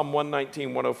read Psalm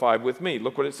 119, 105 with me?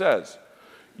 Look what it says.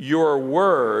 Your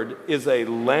word is a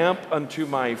lamp unto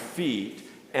my feet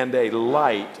and a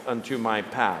light unto my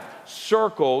path.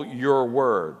 Circle your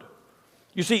word.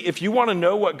 You see, if you want to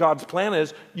know what God's plan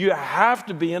is, you have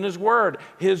to be in his word.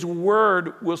 His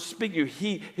word will speak you.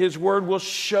 His word will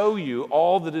show you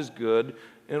all that is good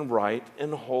and right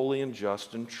and holy and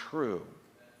just and true.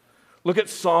 Look at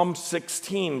Psalm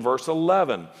 16, verse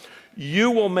 11.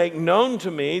 You will make known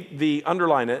to me,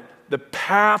 underline it, the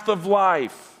path of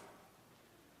life.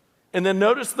 And then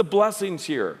notice the blessings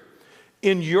here.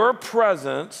 In your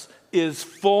presence is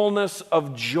fullness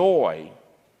of joy,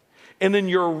 and in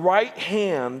your right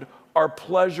hand are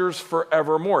pleasures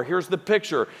forevermore. Here's the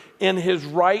picture. In his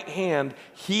right hand,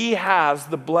 he has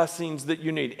the blessings that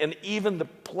you need, and even the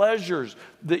pleasures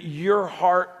that your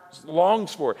heart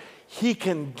longs for. He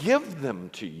can give them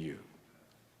to you,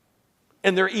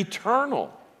 and they're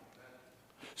eternal.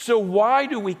 So why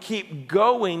do we keep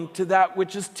going to that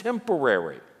which is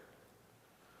temporary?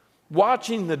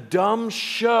 Watching the dumb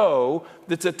show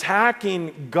that's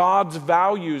attacking God's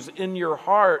values in your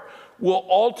heart will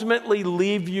ultimately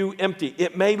leave you empty.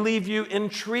 It may leave you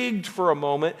intrigued for a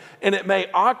moment, and it may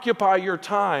occupy your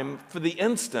time for the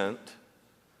instant,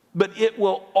 but it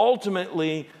will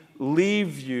ultimately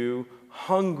leave you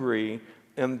hungry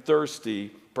and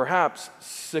thirsty, perhaps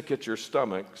sick at your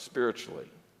stomach spiritually.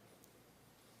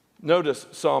 Notice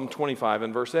Psalm 25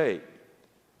 and verse 8.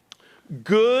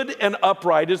 Good and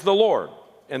upright is the Lord.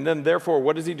 And then therefore,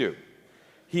 what does he do?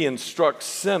 He instructs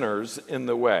sinners in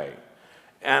the way.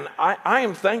 And I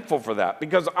am thankful for that,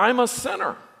 because I'm a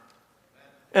sinner.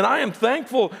 And I am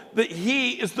thankful that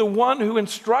he is the one who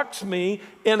instructs me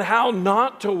in how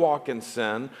not to walk in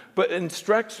sin, but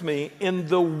instructs me in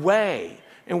the way.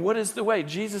 And what is the way?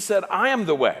 Jesus said, I am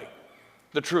the way,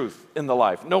 the truth, and the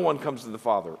life. No one comes to the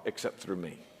Father except through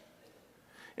me.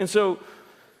 And so,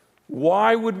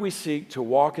 why would we seek to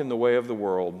walk in the way of the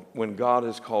world when God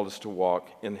has called us to walk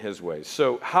in his ways?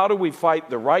 So how do we fight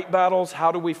the right battles?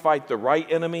 How do we fight the right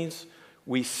enemies?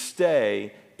 We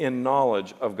stay in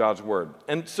knowledge of God's word.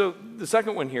 And so the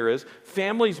second one here is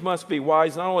families must be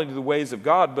wise not only to the ways of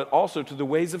God, but also to the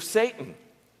ways of Satan.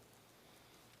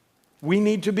 We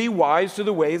need to be wise to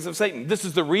the ways of Satan. This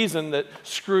is the reason that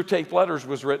Screwtape Letters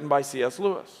was written by C.S.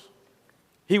 Lewis.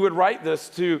 He would write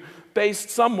this based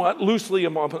somewhat loosely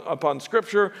upon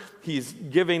Scripture. He's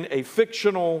giving a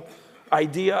fictional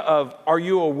idea of, are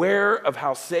you aware of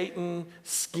how Satan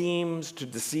schemes to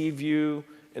deceive you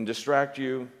and distract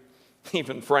you?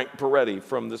 Even Frank Peretti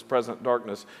from This Present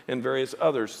Darkness and various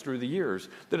others through the years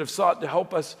that have sought to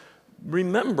help us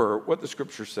remember what the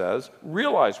Scripture says,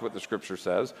 realize what the Scripture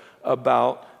says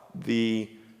about the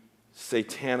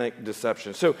satanic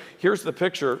deception. So here's the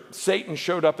picture. Satan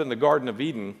showed up in the Garden of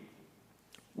Eden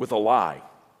with a lie.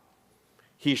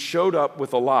 He showed up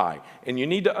with a lie. And you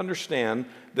need to understand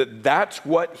that that's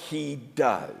what he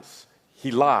does.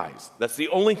 He lies. That's the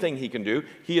only thing he can do.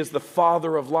 He is the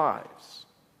father of lies.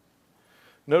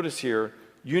 Notice here,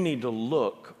 you need to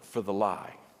look for the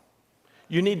lie.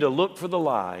 You need to look for the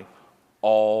lie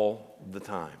all the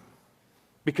time.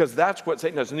 Because that's what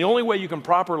Satan does. And the only way you can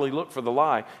properly look for the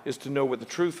lie is to know what the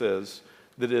truth is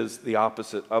that is the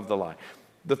opposite of the lie.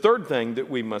 The third thing that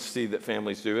we must see that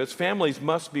families do is families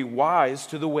must be wise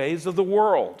to the ways of the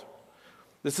world.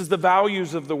 This is the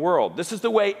values of the world. This is the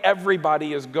way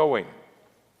everybody is going.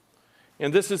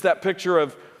 And this is that picture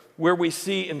of where we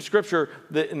see in Scripture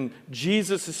that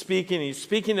Jesus is speaking, he's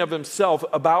speaking of himself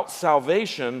about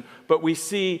salvation, but we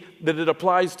see that it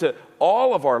applies to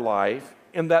all of our life,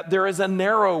 in that there is a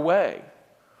narrow way.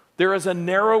 There is a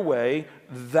narrow way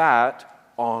that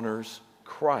honors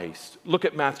Christ. Look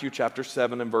at Matthew chapter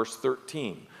 7 and verse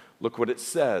 13. Look what it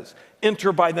says.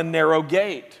 Enter by the narrow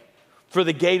gate, for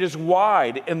the gate is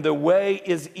wide and the way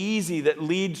is easy that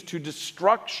leads to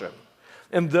destruction.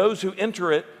 And those who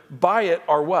enter it by it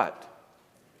are what?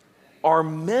 Are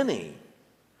many.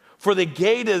 For the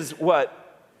gate is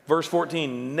what? Verse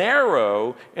 14,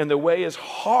 narrow, and the way is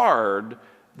hard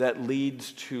that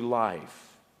leads to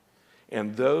life.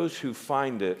 And those who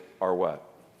find it are what?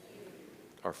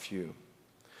 Are few.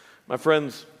 My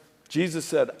friends, Jesus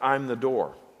said, I'm the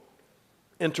door.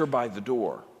 Enter by the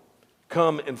door.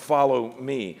 Come and follow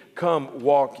me. Come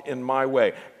walk in my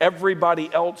way.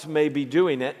 Everybody else may be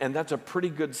doing it, and that's a pretty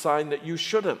good sign that you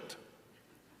shouldn't.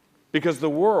 Because the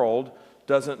world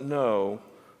doesn't know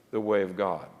the way of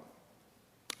God.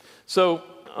 So,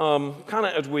 kind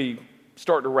of as we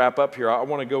start to wrap up here, I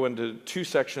want to go into two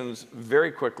sections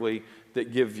very quickly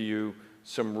that give you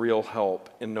some real help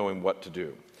in knowing what to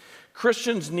do.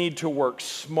 Christians need to work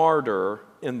smarter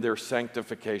in their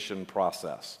sanctification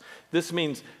process. This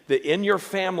means that in your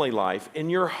family life, in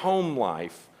your home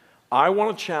life, I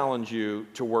want to challenge you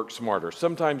to work smarter.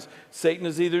 Sometimes Satan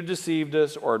has either deceived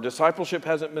us, or our discipleship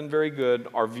hasn't been very good,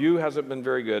 our view hasn't been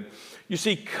very good. You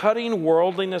see, cutting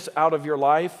worldliness out of your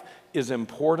life is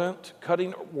important.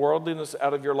 Cutting worldliness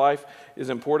out of your life is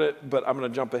important, but I'm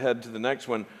going to jump ahead to the next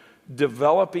one.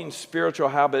 Developing spiritual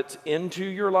habits into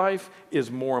your life is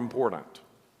more important.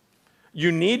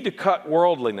 You need to cut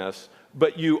worldliness,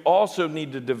 but you also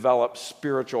need to develop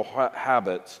spiritual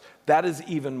habits. That is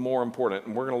even more important,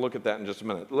 and we're going to look at that in just a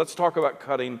minute. Let's talk about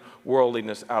cutting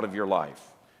worldliness out of your life.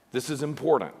 This is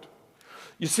important.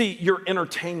 You see, your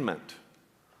entertainment.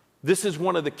 This is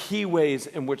one of the key ways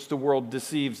in which the world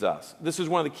deceives us. This is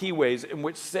one of the key ways in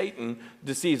which Satan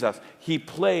deceives us. He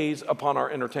plays upon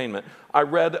our entertainment. I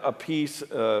read a piece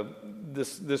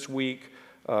this week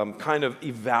kind of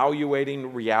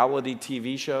evaluating reality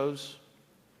TV shows.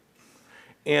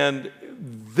 And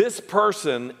this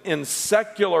person in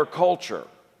secular culture,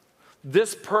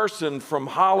 this person from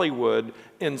Hollywood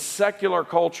in secular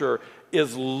culture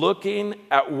is looking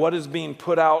at what is being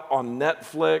put out on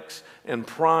Netflix and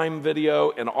Prime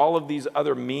Video and all of these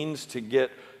other means to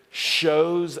get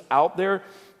shows out there.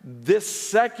 This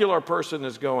secular person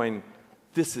is going,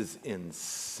 this is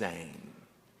insane.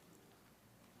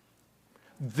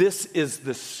 This is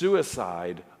the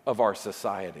suicide of our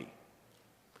society.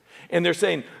 And they're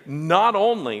saying, not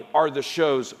only are the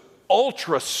shows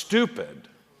ultra stupid,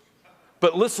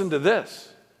 but listen to this.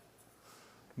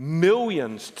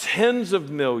 Millions, tens of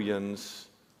millions,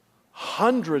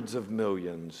 hundreds of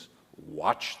millions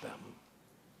watch them.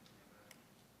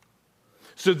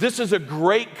 So this is a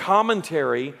great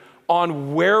commentary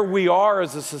on where we are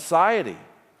as a society.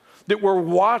 that we're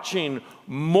watching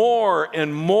more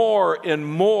and more and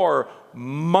more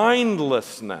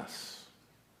mindlessness.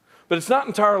 But it's not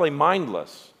entirely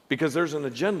mindless because there's an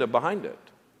agenda behind it.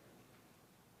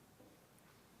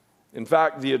 In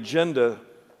fact, the agenda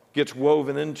gets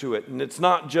woven into it, and it's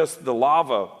not just the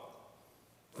lava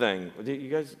thing. You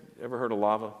guys ever heard of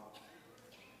lava?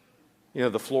 You know,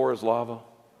 the floor is lava.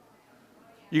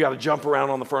 You got to jump around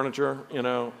on the furniture, you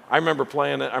know. I remember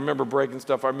playing it. I remember breaking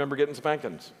stuff. I remember getting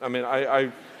spankings. I mean,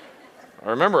 I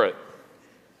remember it.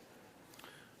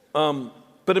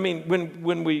 But I mean,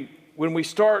 when we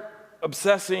start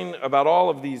obsessing about all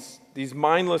of these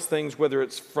mindless things, whether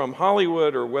it's from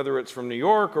Hollywood or whether it's from New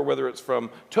York or whether it's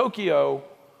from Tokyo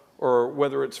or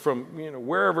whether it's from, you know,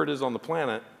 wherever it is on the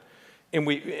planet, and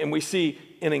we see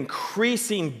an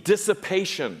increasing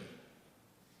dissipation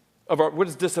of our, what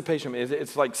is dissipation?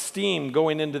 It's like steam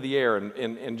going into the air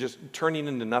and just turning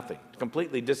into nothing,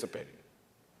 completely dissipating.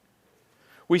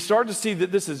 We start to see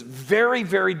that this is very,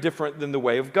 very different than the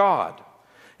way of God.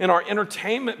 And our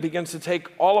entertainment begins to take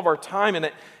all of our time, and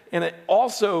it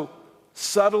also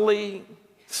subtly,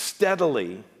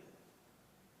 steadily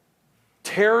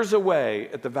tears away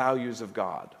at the values of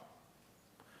God.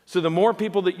 So the more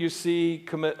people that you see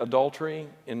commit adultery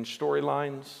in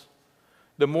storylines,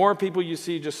 the more people you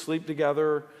see just sleep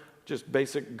together, just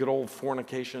basic good old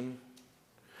fornication,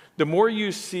 the more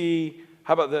you see,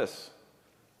 how about this,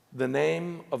 the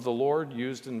name of the Lord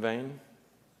used in vain.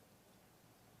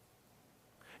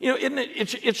 You know, isn't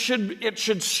it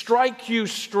should strike you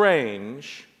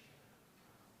strange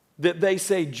that they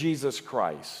say Jesus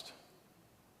Christ.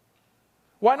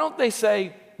 Why don't they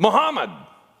say Muhammad?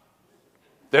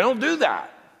 They don't do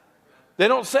that. They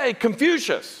don't say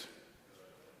Confucius.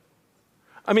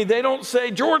 I mean, they don't say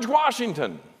George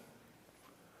Washington.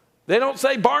 They don't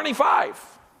say Barney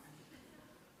Fife.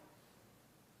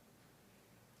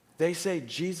 They say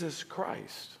Jesus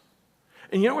Christ.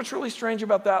 And you know what's really strange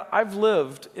about that? I've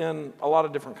lived in a lot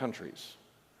of different countries.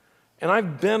 And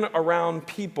I've been around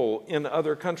people in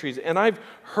other countries. And I've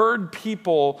heard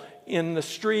people in the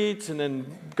streets and in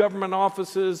government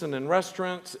offices and in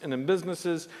restaurants and in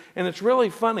businesses. And it's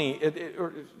really funny.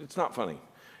 It's not funny.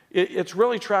 It's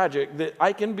really tragic that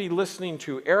I can be listening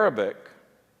to Arabic,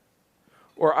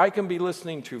 or I can be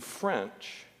listening to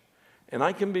French, and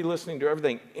I can be listening to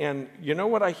everything. And you know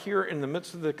what I hear in the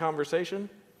midst of the conversation?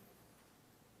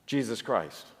 Jesus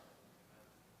Christ.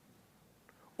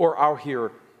 Or I'll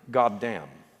hear God damn.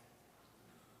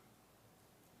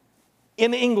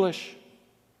 In English,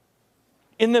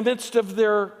 in the midst of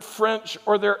their French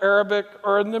or their Arabic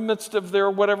or in the midst of their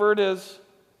whatever it is.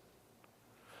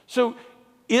 So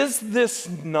is this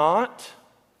not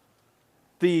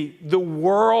the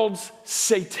world's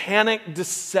satanic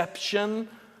deception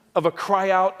of a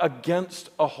cry out against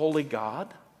a holy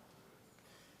God?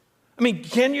 I mean,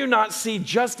 can you not see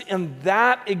just in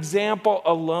that example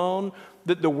alone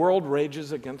that the world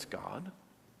rages against God?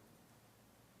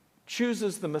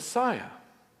 Chooses the Messiah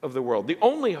of the world, the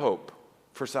only hope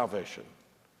for salvation,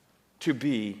 to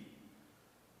be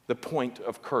the point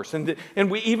of curse.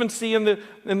 And we even see in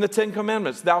the Ten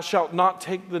Commandments, thou shalt not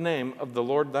take the name of the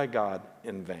Lord thy God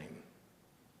in vain.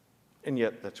 And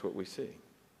yet, that's what we see.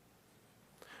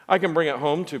 I can bring it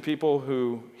home to people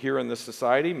who here in this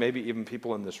society, maybe even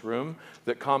people in this room,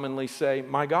 that commonly say,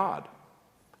 my God,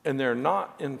 and they're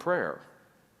not in prayer.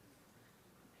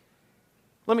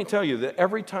 Let me tell you that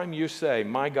every time you say,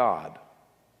 my God,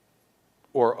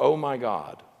 or oh my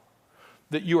God,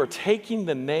 that you are taking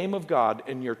the name of God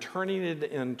and you're turning it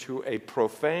into a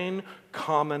profane,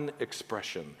 common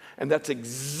expression. And that's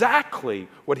exactly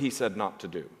what he said not to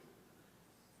do.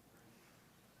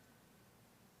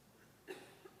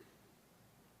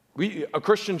 A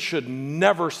Christian should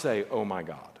never say, oh my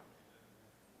God.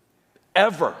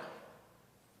 Ever.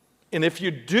 And if you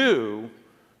do,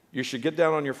 you should get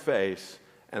down on your face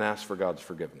and ask for God's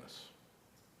forgiveness.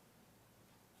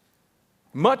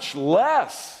 Much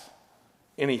less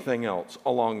anything else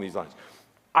along these lines.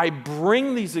 I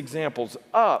bring these examples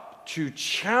up to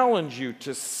challenge you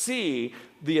to see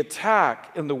the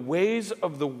attack and the ways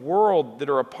of the world that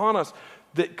are upon us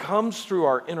that comes through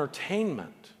our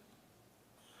entertainment.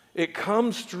 It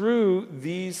comes through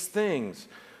these things.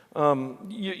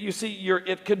 You see,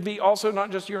 it could be also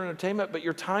not just your entertainment, but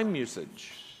your time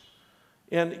usage.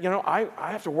 And, you know, I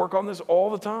have to work on this all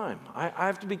the time. I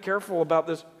have to be careful about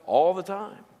this all the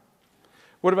time.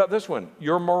 What about this one?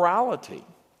 Your morality.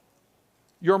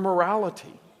 Your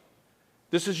morality.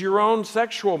 This is your own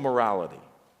sexual morality.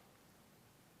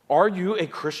 Are you a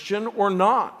Christian or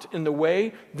not in the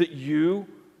way that you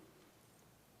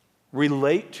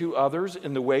relate to others,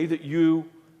 in the way that you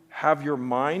have your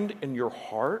mind and your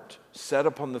heart set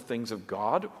upon the things of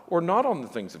God or not on the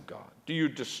things of God? Do you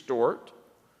distort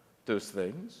those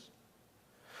things?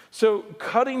 So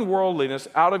cutting worldliness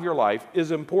out of your life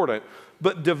is important,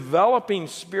 but developing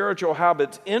spiritual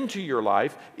habits into your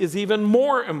life is even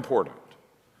more important.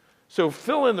 So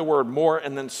fill in the word more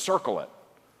and then circle it.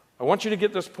 I want you to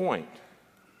get this point.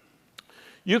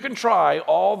 You can try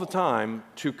all the time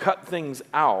to cut things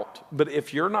out, but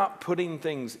if you're not putting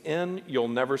things in, you'll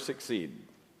never succeed.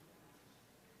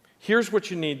 Here's what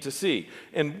you need to see.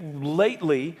 And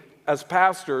lately, as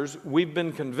pastors, we've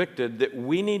been convicted that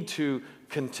we need to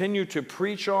continue to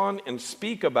preach on and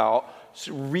speak about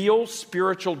real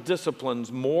spiritual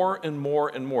disciplines more and more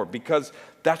and more, because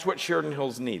that's what Sheridan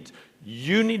Hills needs.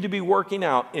 You need to be working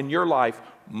out in your life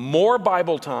more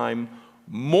Bible time,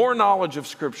 more knowledge of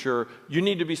Scripture. You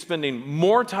need to be spending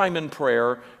more time in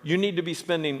prayer. You need to be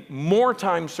spending more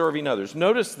time serving others.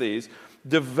 Notice these.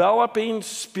 Developing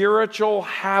spiritual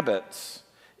habits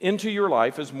into your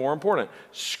life is more important.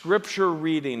 Scripture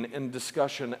reading and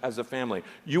discussion as a family.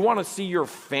 You want to see your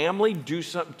family do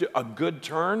a good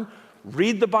turn?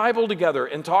 Read the Bible together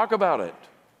and talk about it.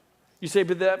 You say,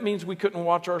 but that means we couldn't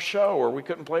watch our show, or we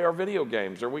couldn't play our video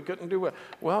games, or we couldn't do it.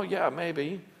 Well, yeah,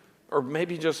 maybe. Or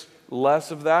maybe just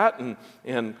less of that,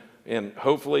 and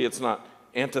hopefully it's not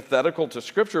antithetical to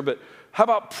Scripture, but how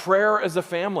about prayer as a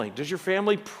family? Does your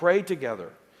family pray together?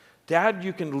 Dad,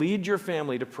 you can lead your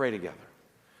family to pray together.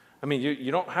 I mean,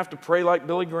 you don't have to pray like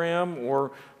Billy Graham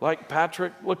or like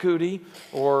Patrick Lacuti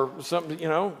or something,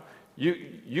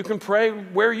 you can pray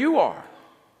where you are.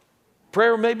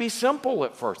 Prayer may be simple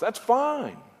at first, that's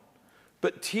fine.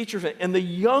 But teach your family, and the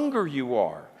younger you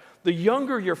are, the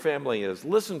younger your family is,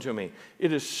 listen to me,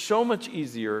 it is so much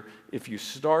easier if you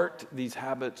start these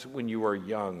habits when you are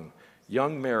young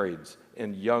marrieds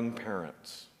and young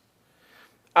parents.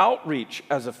 Outreach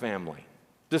as a family,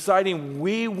 deciding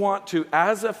we want to,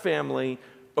 as a family,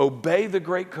 obey the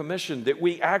Great Commission, that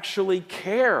we actually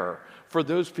care for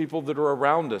those people that are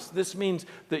around us. This means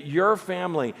that your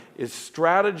family is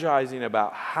strategizing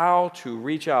about how to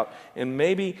reach out, and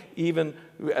maybe even,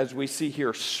 as we see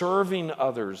here, serving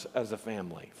others as a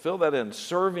family. Fill that in,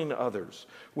 serving others.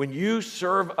 When you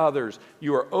serve others,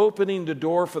 you are opening the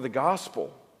door for the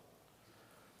gospel.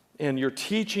 And you're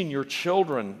teaching your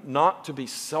children not to be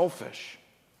selfish.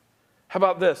 How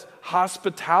about this?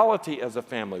 Hospitality as a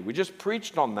family. We just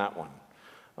preached on that one.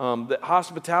 That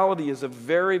hospitality is a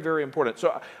very, very important.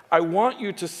 So I want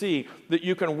you to see that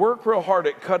you can work real hard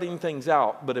at cutting things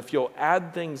out, but if you'll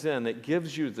add things in, it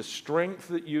gives you the strength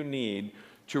that you need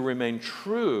to remain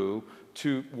true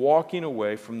to walking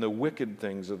away from the wicked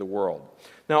things of the world.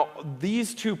 Now,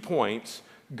 these 2 points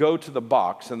go to the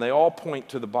box, and they all point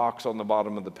to the box on the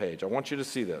bottom of the page. I want you to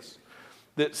see this.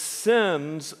 That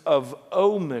sins of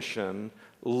omission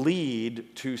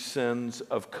lead to sins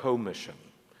of commission.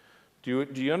 Do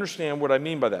you understand what I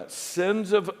mean by that?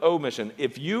 Sins of omission.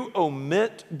 If you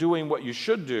omit doing what you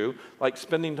should do, like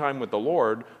spending time with the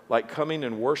Lord, like coming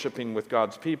and worshiping with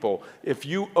God's people, if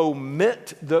you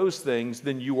omit those things,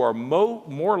 then you are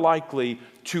more likely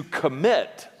to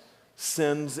commit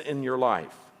sins in your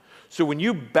life. So when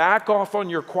you back off on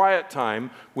your quiet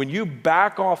time, when you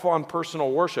back off on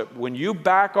personal worship, when you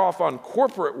back off on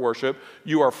corporate worship,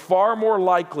 you are far more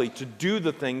likely to do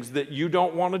the things that you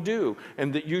don't want to do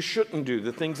and that you shouldn't do,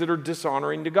 the things that are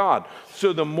dishonoring to God.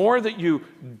 So the more that you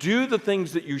do the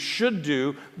things that you should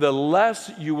do, the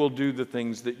less you will do the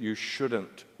things that you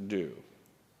shouldn't do.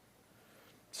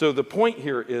 So the point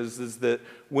here is that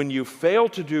when you fail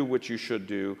to do what you should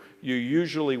do, you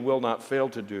usually will not fail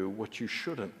to do what you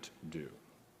shouldn't do.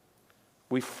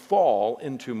 We fall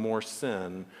into more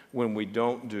sin when we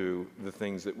don't do the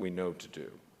things that we know to do.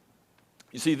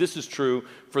 You see, this is true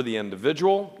for the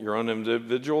individual, your own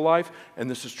individual life,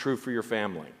 and this is true for your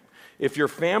family. If your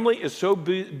family is so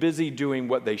busy doing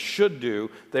what they should do,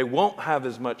 they won't have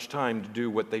as much time to do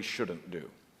what they shouldn't do.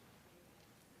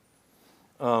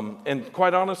 And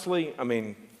quite honestly,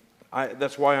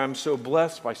 that's why I'm so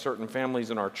blessed by certain families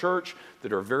in our church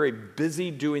that are very busy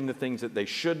doing the things that they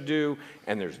should do,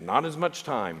 and there's not as much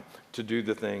time to do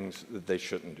the things that they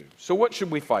shouldn't do. So what should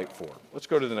we fight for? Let's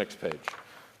go to the next page.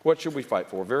 What should we fight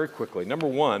for? Very quickly. Number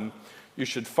 1, you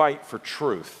should fight for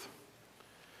truth.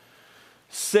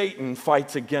 Satan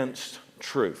fights against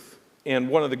truth. And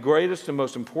one of the greatest and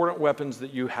most important weapons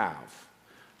that you have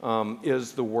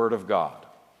is the Word of God.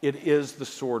 It is the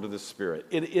sword of the Spirit.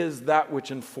 It is that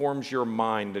which informs your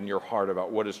mind and your heart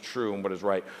about what is true and what is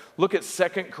right. Look at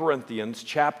 2 Corinthians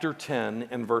chapter 10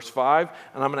 and verse 5,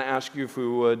 and I'm going to ask you if we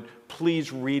would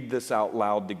please read this out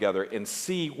loud together and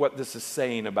see what this is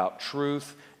saying about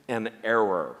truth and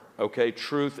error. okay?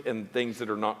 Truth and things that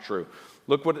are not true.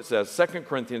 Look what it says, 2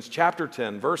 Corinthians chapter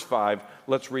 10, verse 5.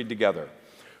 Let's read together.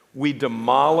 We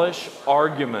demolish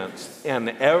arguments and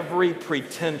every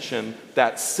pretension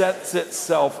that sets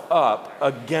itself up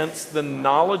against the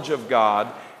knowledge of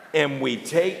God, and we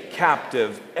take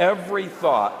captive every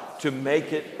thought to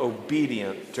make it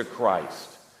obedient to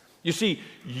Christ. You see,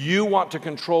 you want to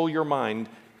control your mind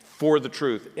for the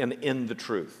truth and in the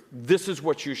truth. This is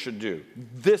what you should do.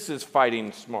 This is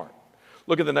fighting smart.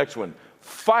 Look at the next one.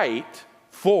 Fight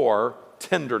for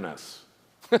tenderness.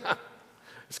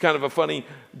 It's kind of a funny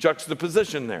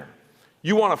juxtaposition there.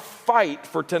 You want to fight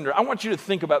for tender. I want you to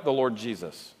think about the Lord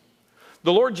Jesus.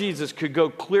 The Lord Jesus could go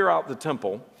clear out the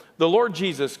temple. The Lord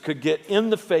Jesus could get in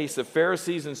the face of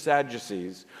Pharisees and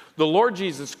Sadducees. The Lord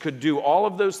Jesus could do all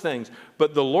of those things,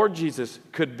 but the Lord Jesus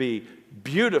could be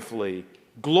beautifully,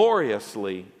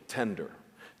 gloriously tender.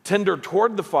 Tender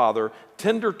toward the Father,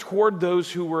 tender toward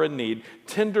those who were in need,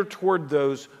 tender toward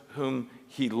those whom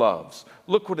he loves.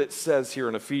 Look what it says here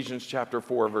in Ephesians chapter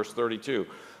 4, verse 32.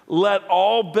 Let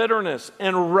all bitterness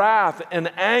and wrath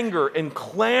and anger and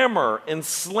clamor and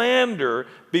slander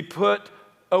be put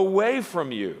away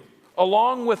from you,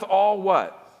 along with all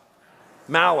what?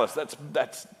 Malice.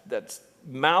 That's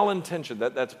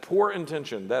malintention. That's poor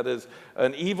intention. That is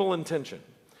an evil intention.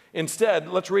 Instead,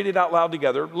 let's read it out loud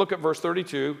together. Look at verse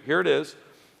 32. Here it is.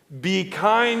 Be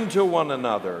kind to one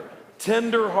another,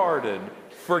 tender-hearted,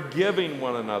 forgiving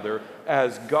one another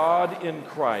as God in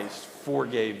Christ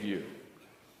forgave you.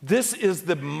 This is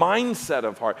the mindset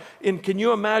of heart. And can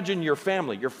you imagine your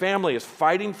family? Your family is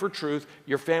fighting for truth.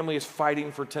 Your family is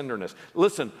fighting for tenderness.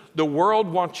 Listen, the world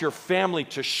wants your family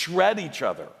to shred each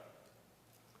other.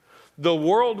 The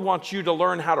world wants you to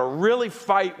learn how to really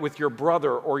fight with your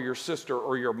brother or your sister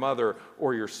or your mother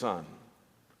or your son.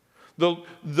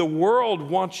 The world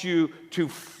wants you to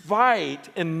fight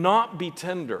and not be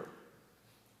tender.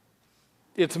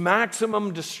 It's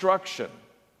maximum destruction.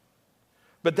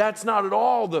 But that's not at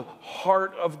all the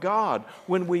heart of God.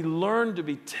 When we learn to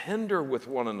be tender with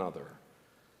one another,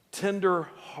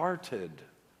 tender-hearted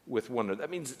with one another, that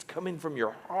means it's coming from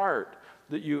your heart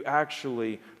that you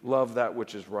actually love that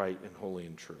which is right and holy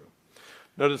and true.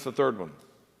 Notice the third one.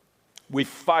 We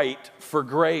fight for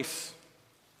grace.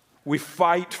 We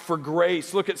fight for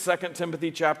grace. Look at 2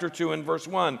 Timothy chapter 2 and verse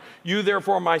 1. You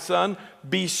therefore, my son,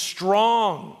 be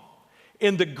strong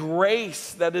in the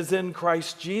grace that is in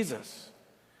Christ Jesus.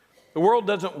 The world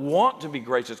doesn't want to be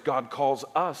gracious. God calls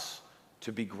us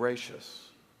to be gracious.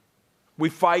 We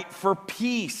fight for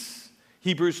peace.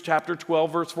 Hebrews chapter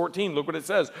 12, verse 14. Look what it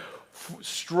says.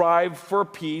 Strive for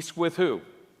peace with who?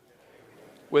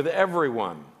 With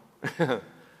everyone.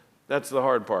 That's the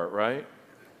hard part, right?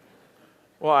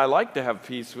 Well, I like to have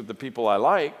peace with the people I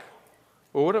like.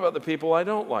 Well, what about the people I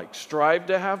don't like? Strive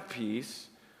to have peace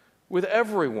with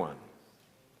everyone.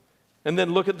 And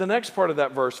then look at the next part of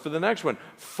that verse for the next one.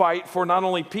 Fight for not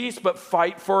only peace, but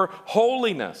fight for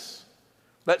holiness.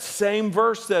 That same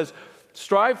verse says,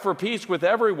 strive for peace with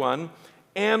everyone,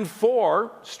 and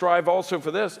strive also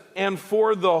for this, and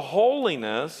for the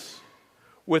holiness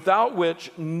without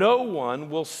which no one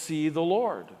will see the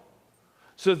Lord.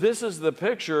 So this is the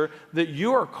picture that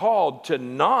you are called to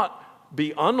not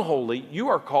be unholy, you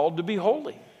are called to be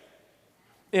holy.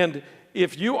 And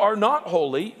if you are not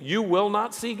holy, you will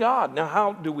not see God. Now,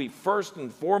 how do we first and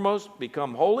foremost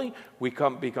become holy? We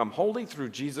become holy through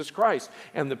Jesus Christ.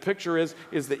 And the picture is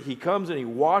that he comes and he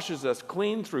washes us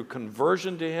clean through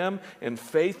conversion to him and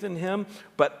faith in him.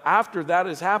 But after that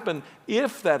has happened,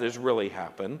 if that has really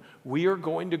happened, we are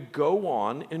going to go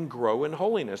on and grow in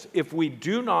holiness. If we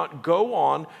do not go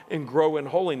on and grow in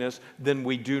holiness, then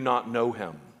we do not know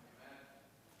him.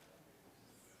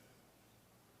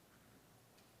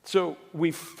 So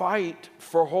we fight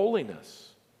for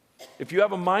holiness. If you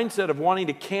have a mindset of wanting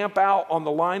to camp out on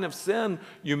the line of sin,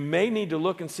 you may need to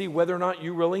look and see whether or not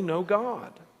you really know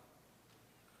God.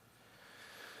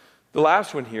 The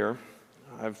last one here,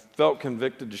 I've felt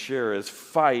convicted to share, is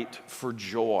fight for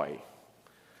joy.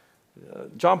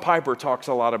 John Piper talks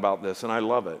a lot about this, and I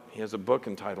love it. He has a book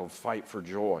entitled Fight for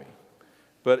Joy.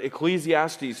 But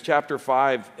Ecclesiastes chapter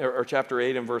 5 or chapter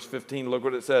 8 and verse 15, look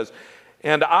what it says.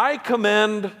 And I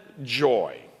commend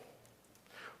joy,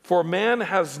 for man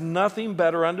has nothing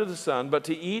better under the sun but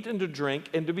to eat and to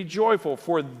drink and to be joyful,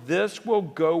 for this will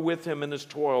go with him in his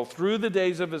toil through the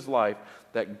days of his life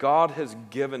that God has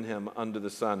given him under the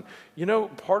sun. You know,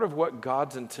 part of what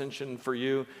God's intention for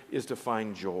you is to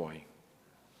find joy.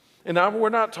 And now we're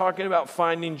not talking about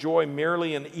finding joy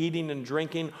merely in eating and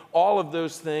drinking. All of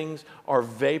those things are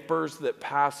vapors that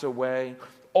pass away.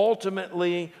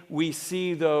 Ultimately, we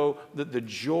see, though, that the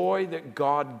joy that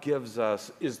God gives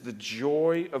us is the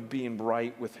joy of being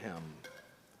right with Him.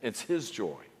 It's His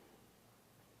joy.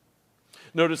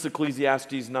 Notice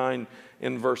Ecclesiastes 9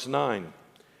 in verse 9.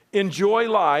 Enjoy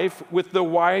life with the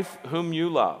wife whom you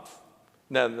love.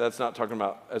 Now, that's not talking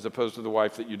about as opposed to the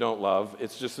wife that you don't love.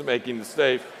 It's just making the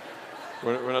statement.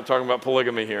 We're not talking about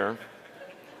polygamy here.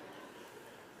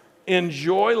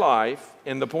 Enjoy life,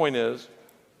 and the point is,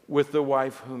 with the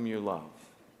wife whom you love.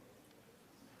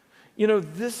 You know,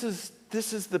 this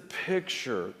is the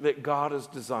picture that God has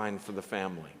designed for the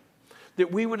family.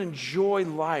 That we would enjoy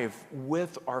life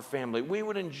with our family. We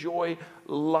would enjoy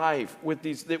life with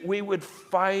these, that we would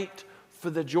fight for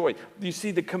the joy. You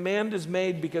see, the command is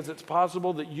made because it's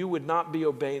possible that you would not be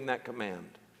obeying that command.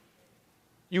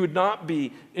 You would not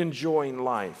be enjoying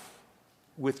life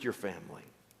with your family.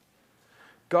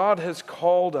 God has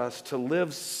called us to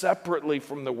live separately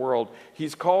from the world.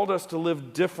 He's called us to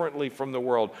live differently from the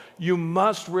world. You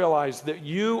must realize that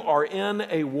you are in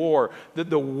a war, that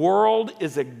the world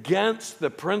is against the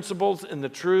principles and the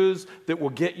truths that will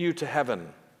get you to heaven.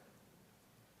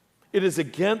 It is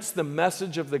against the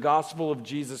message of the gospel of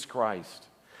Jesus Christ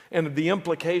and the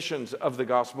implications of the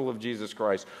gospel of Jesus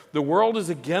Christ. The world is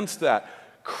against that.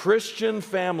 Christian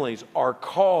families are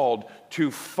called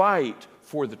to fight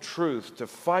for the truth, to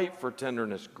fight for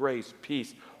tenderness, grace,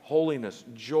 peace, holiness,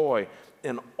 joy,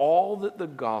 and all that the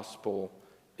gospel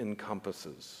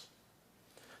encompasses.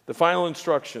 The final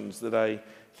instructions that I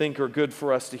think are good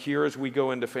for us to hear as we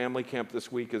go into family camp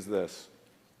this week is this.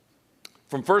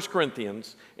 From 1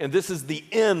 Corinthians, and this is the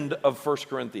end of 1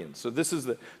 Corinthians. So this is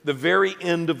the very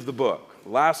end of the book. The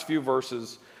last few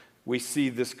verses, we see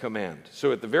this command.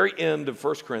 So at the very end of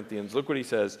 1 Corinthians, look what he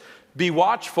says. Be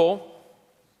watchful.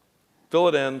 Fill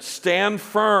it in. Stand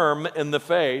firm in the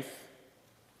faith.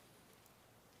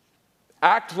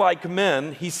 Act like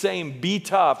men. He's saying be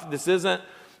tough. This isn't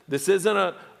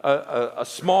a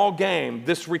small game.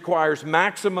 This requires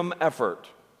maximum effort.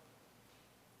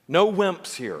 No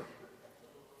wimps here.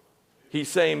 He's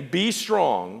saying be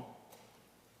strong.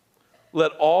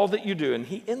 Let all that you do, and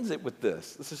he ends it with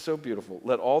this. This is so beautiful.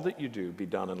 Let all that you do be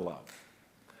done in love.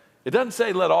 It doesn't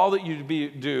say let all that you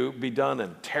do be done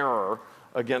in terror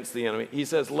against the enemy. He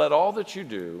says, let all that you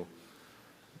do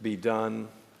be done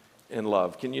in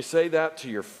love. Can you say that to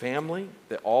your family,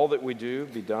 that all that we do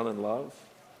be done in love?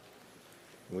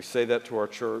 Can we say that to our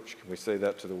church? Can we say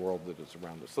that to the world that is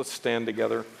around us? Let's stand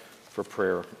together for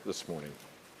prayer this morning.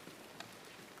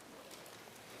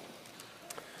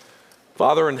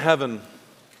 Father in heaven,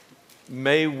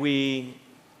 may we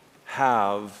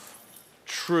have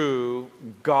true,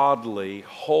 godly,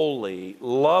 holy,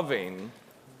 loving,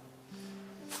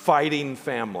 fighting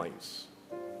families.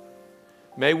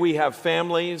 May we have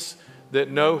families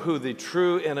that know who the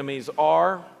true enemies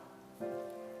are.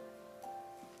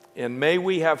 And may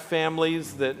we have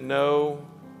families that know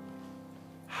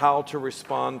how to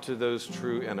respond to those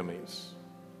true enemies.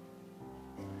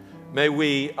 May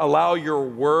we allow your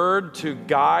word to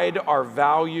guide our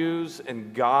values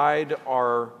and guide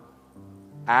our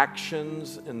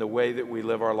actions in the way that we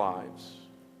live our lives.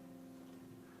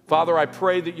 Father, I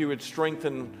pray that you would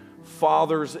strengthen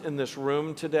fathers in this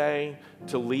room today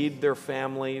to lead their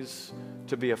families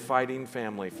to be a fighting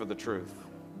family for the truth.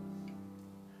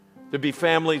 To be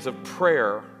families of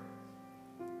prayer,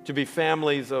 to be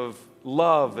families of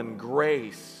love and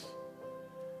grace,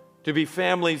 to be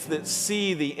families that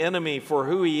see the enemy for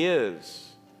who he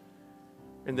is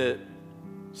and that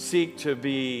seek to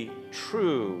be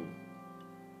true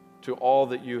to all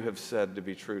that you have said to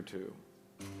be true to.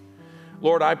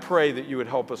 Lord, I pray that you would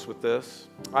help us with this.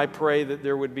 I pray that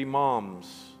there would be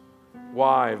moms,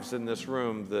 wives in this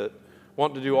room that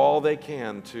want to do all they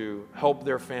can to help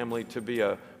their family to be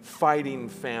a fighting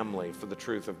family for the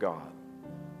truth of God.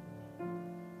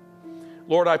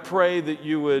 Lord, I pray that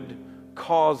you would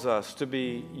cause us to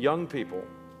be young people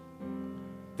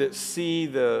that see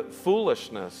the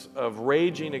foolishness of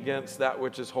raging against that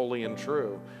which is holy and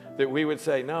true, that we would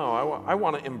say, no, I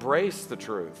want to embrace the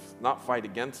truth, not fight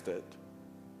against it.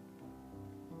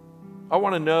 I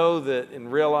want to know that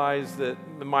and realize that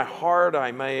in my heart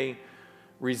I may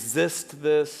resist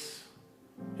this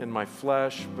in my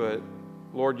flesh, but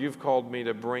Lord, you've called me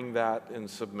to bring that in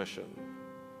submission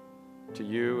to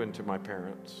you and to my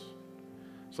parents.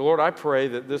 So Lord, I pray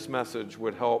that this message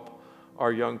would help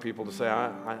our young people to say,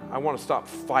 I want to stop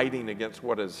fighting against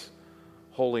what is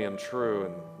holy and true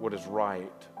and what is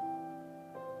right.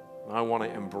 And I want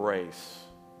to embrace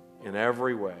in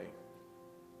every way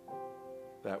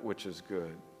that which is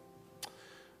good.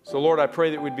 So Lord, I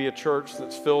pray that we'd be a church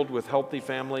that's filled with healthy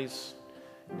families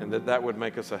and that would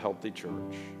make us a healthy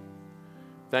church.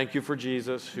 Thank you for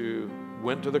Jesus, who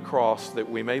went to the cross that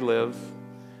we may live.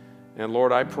 And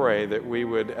Lord, I pray that we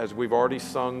would, as we've already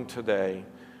sung today,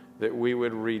 that we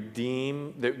would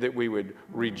that we would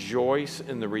rejoice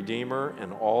in the Redeemer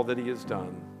and all that he has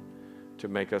done to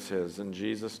make us his. In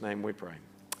Jesus' name we pray.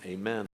 Amen.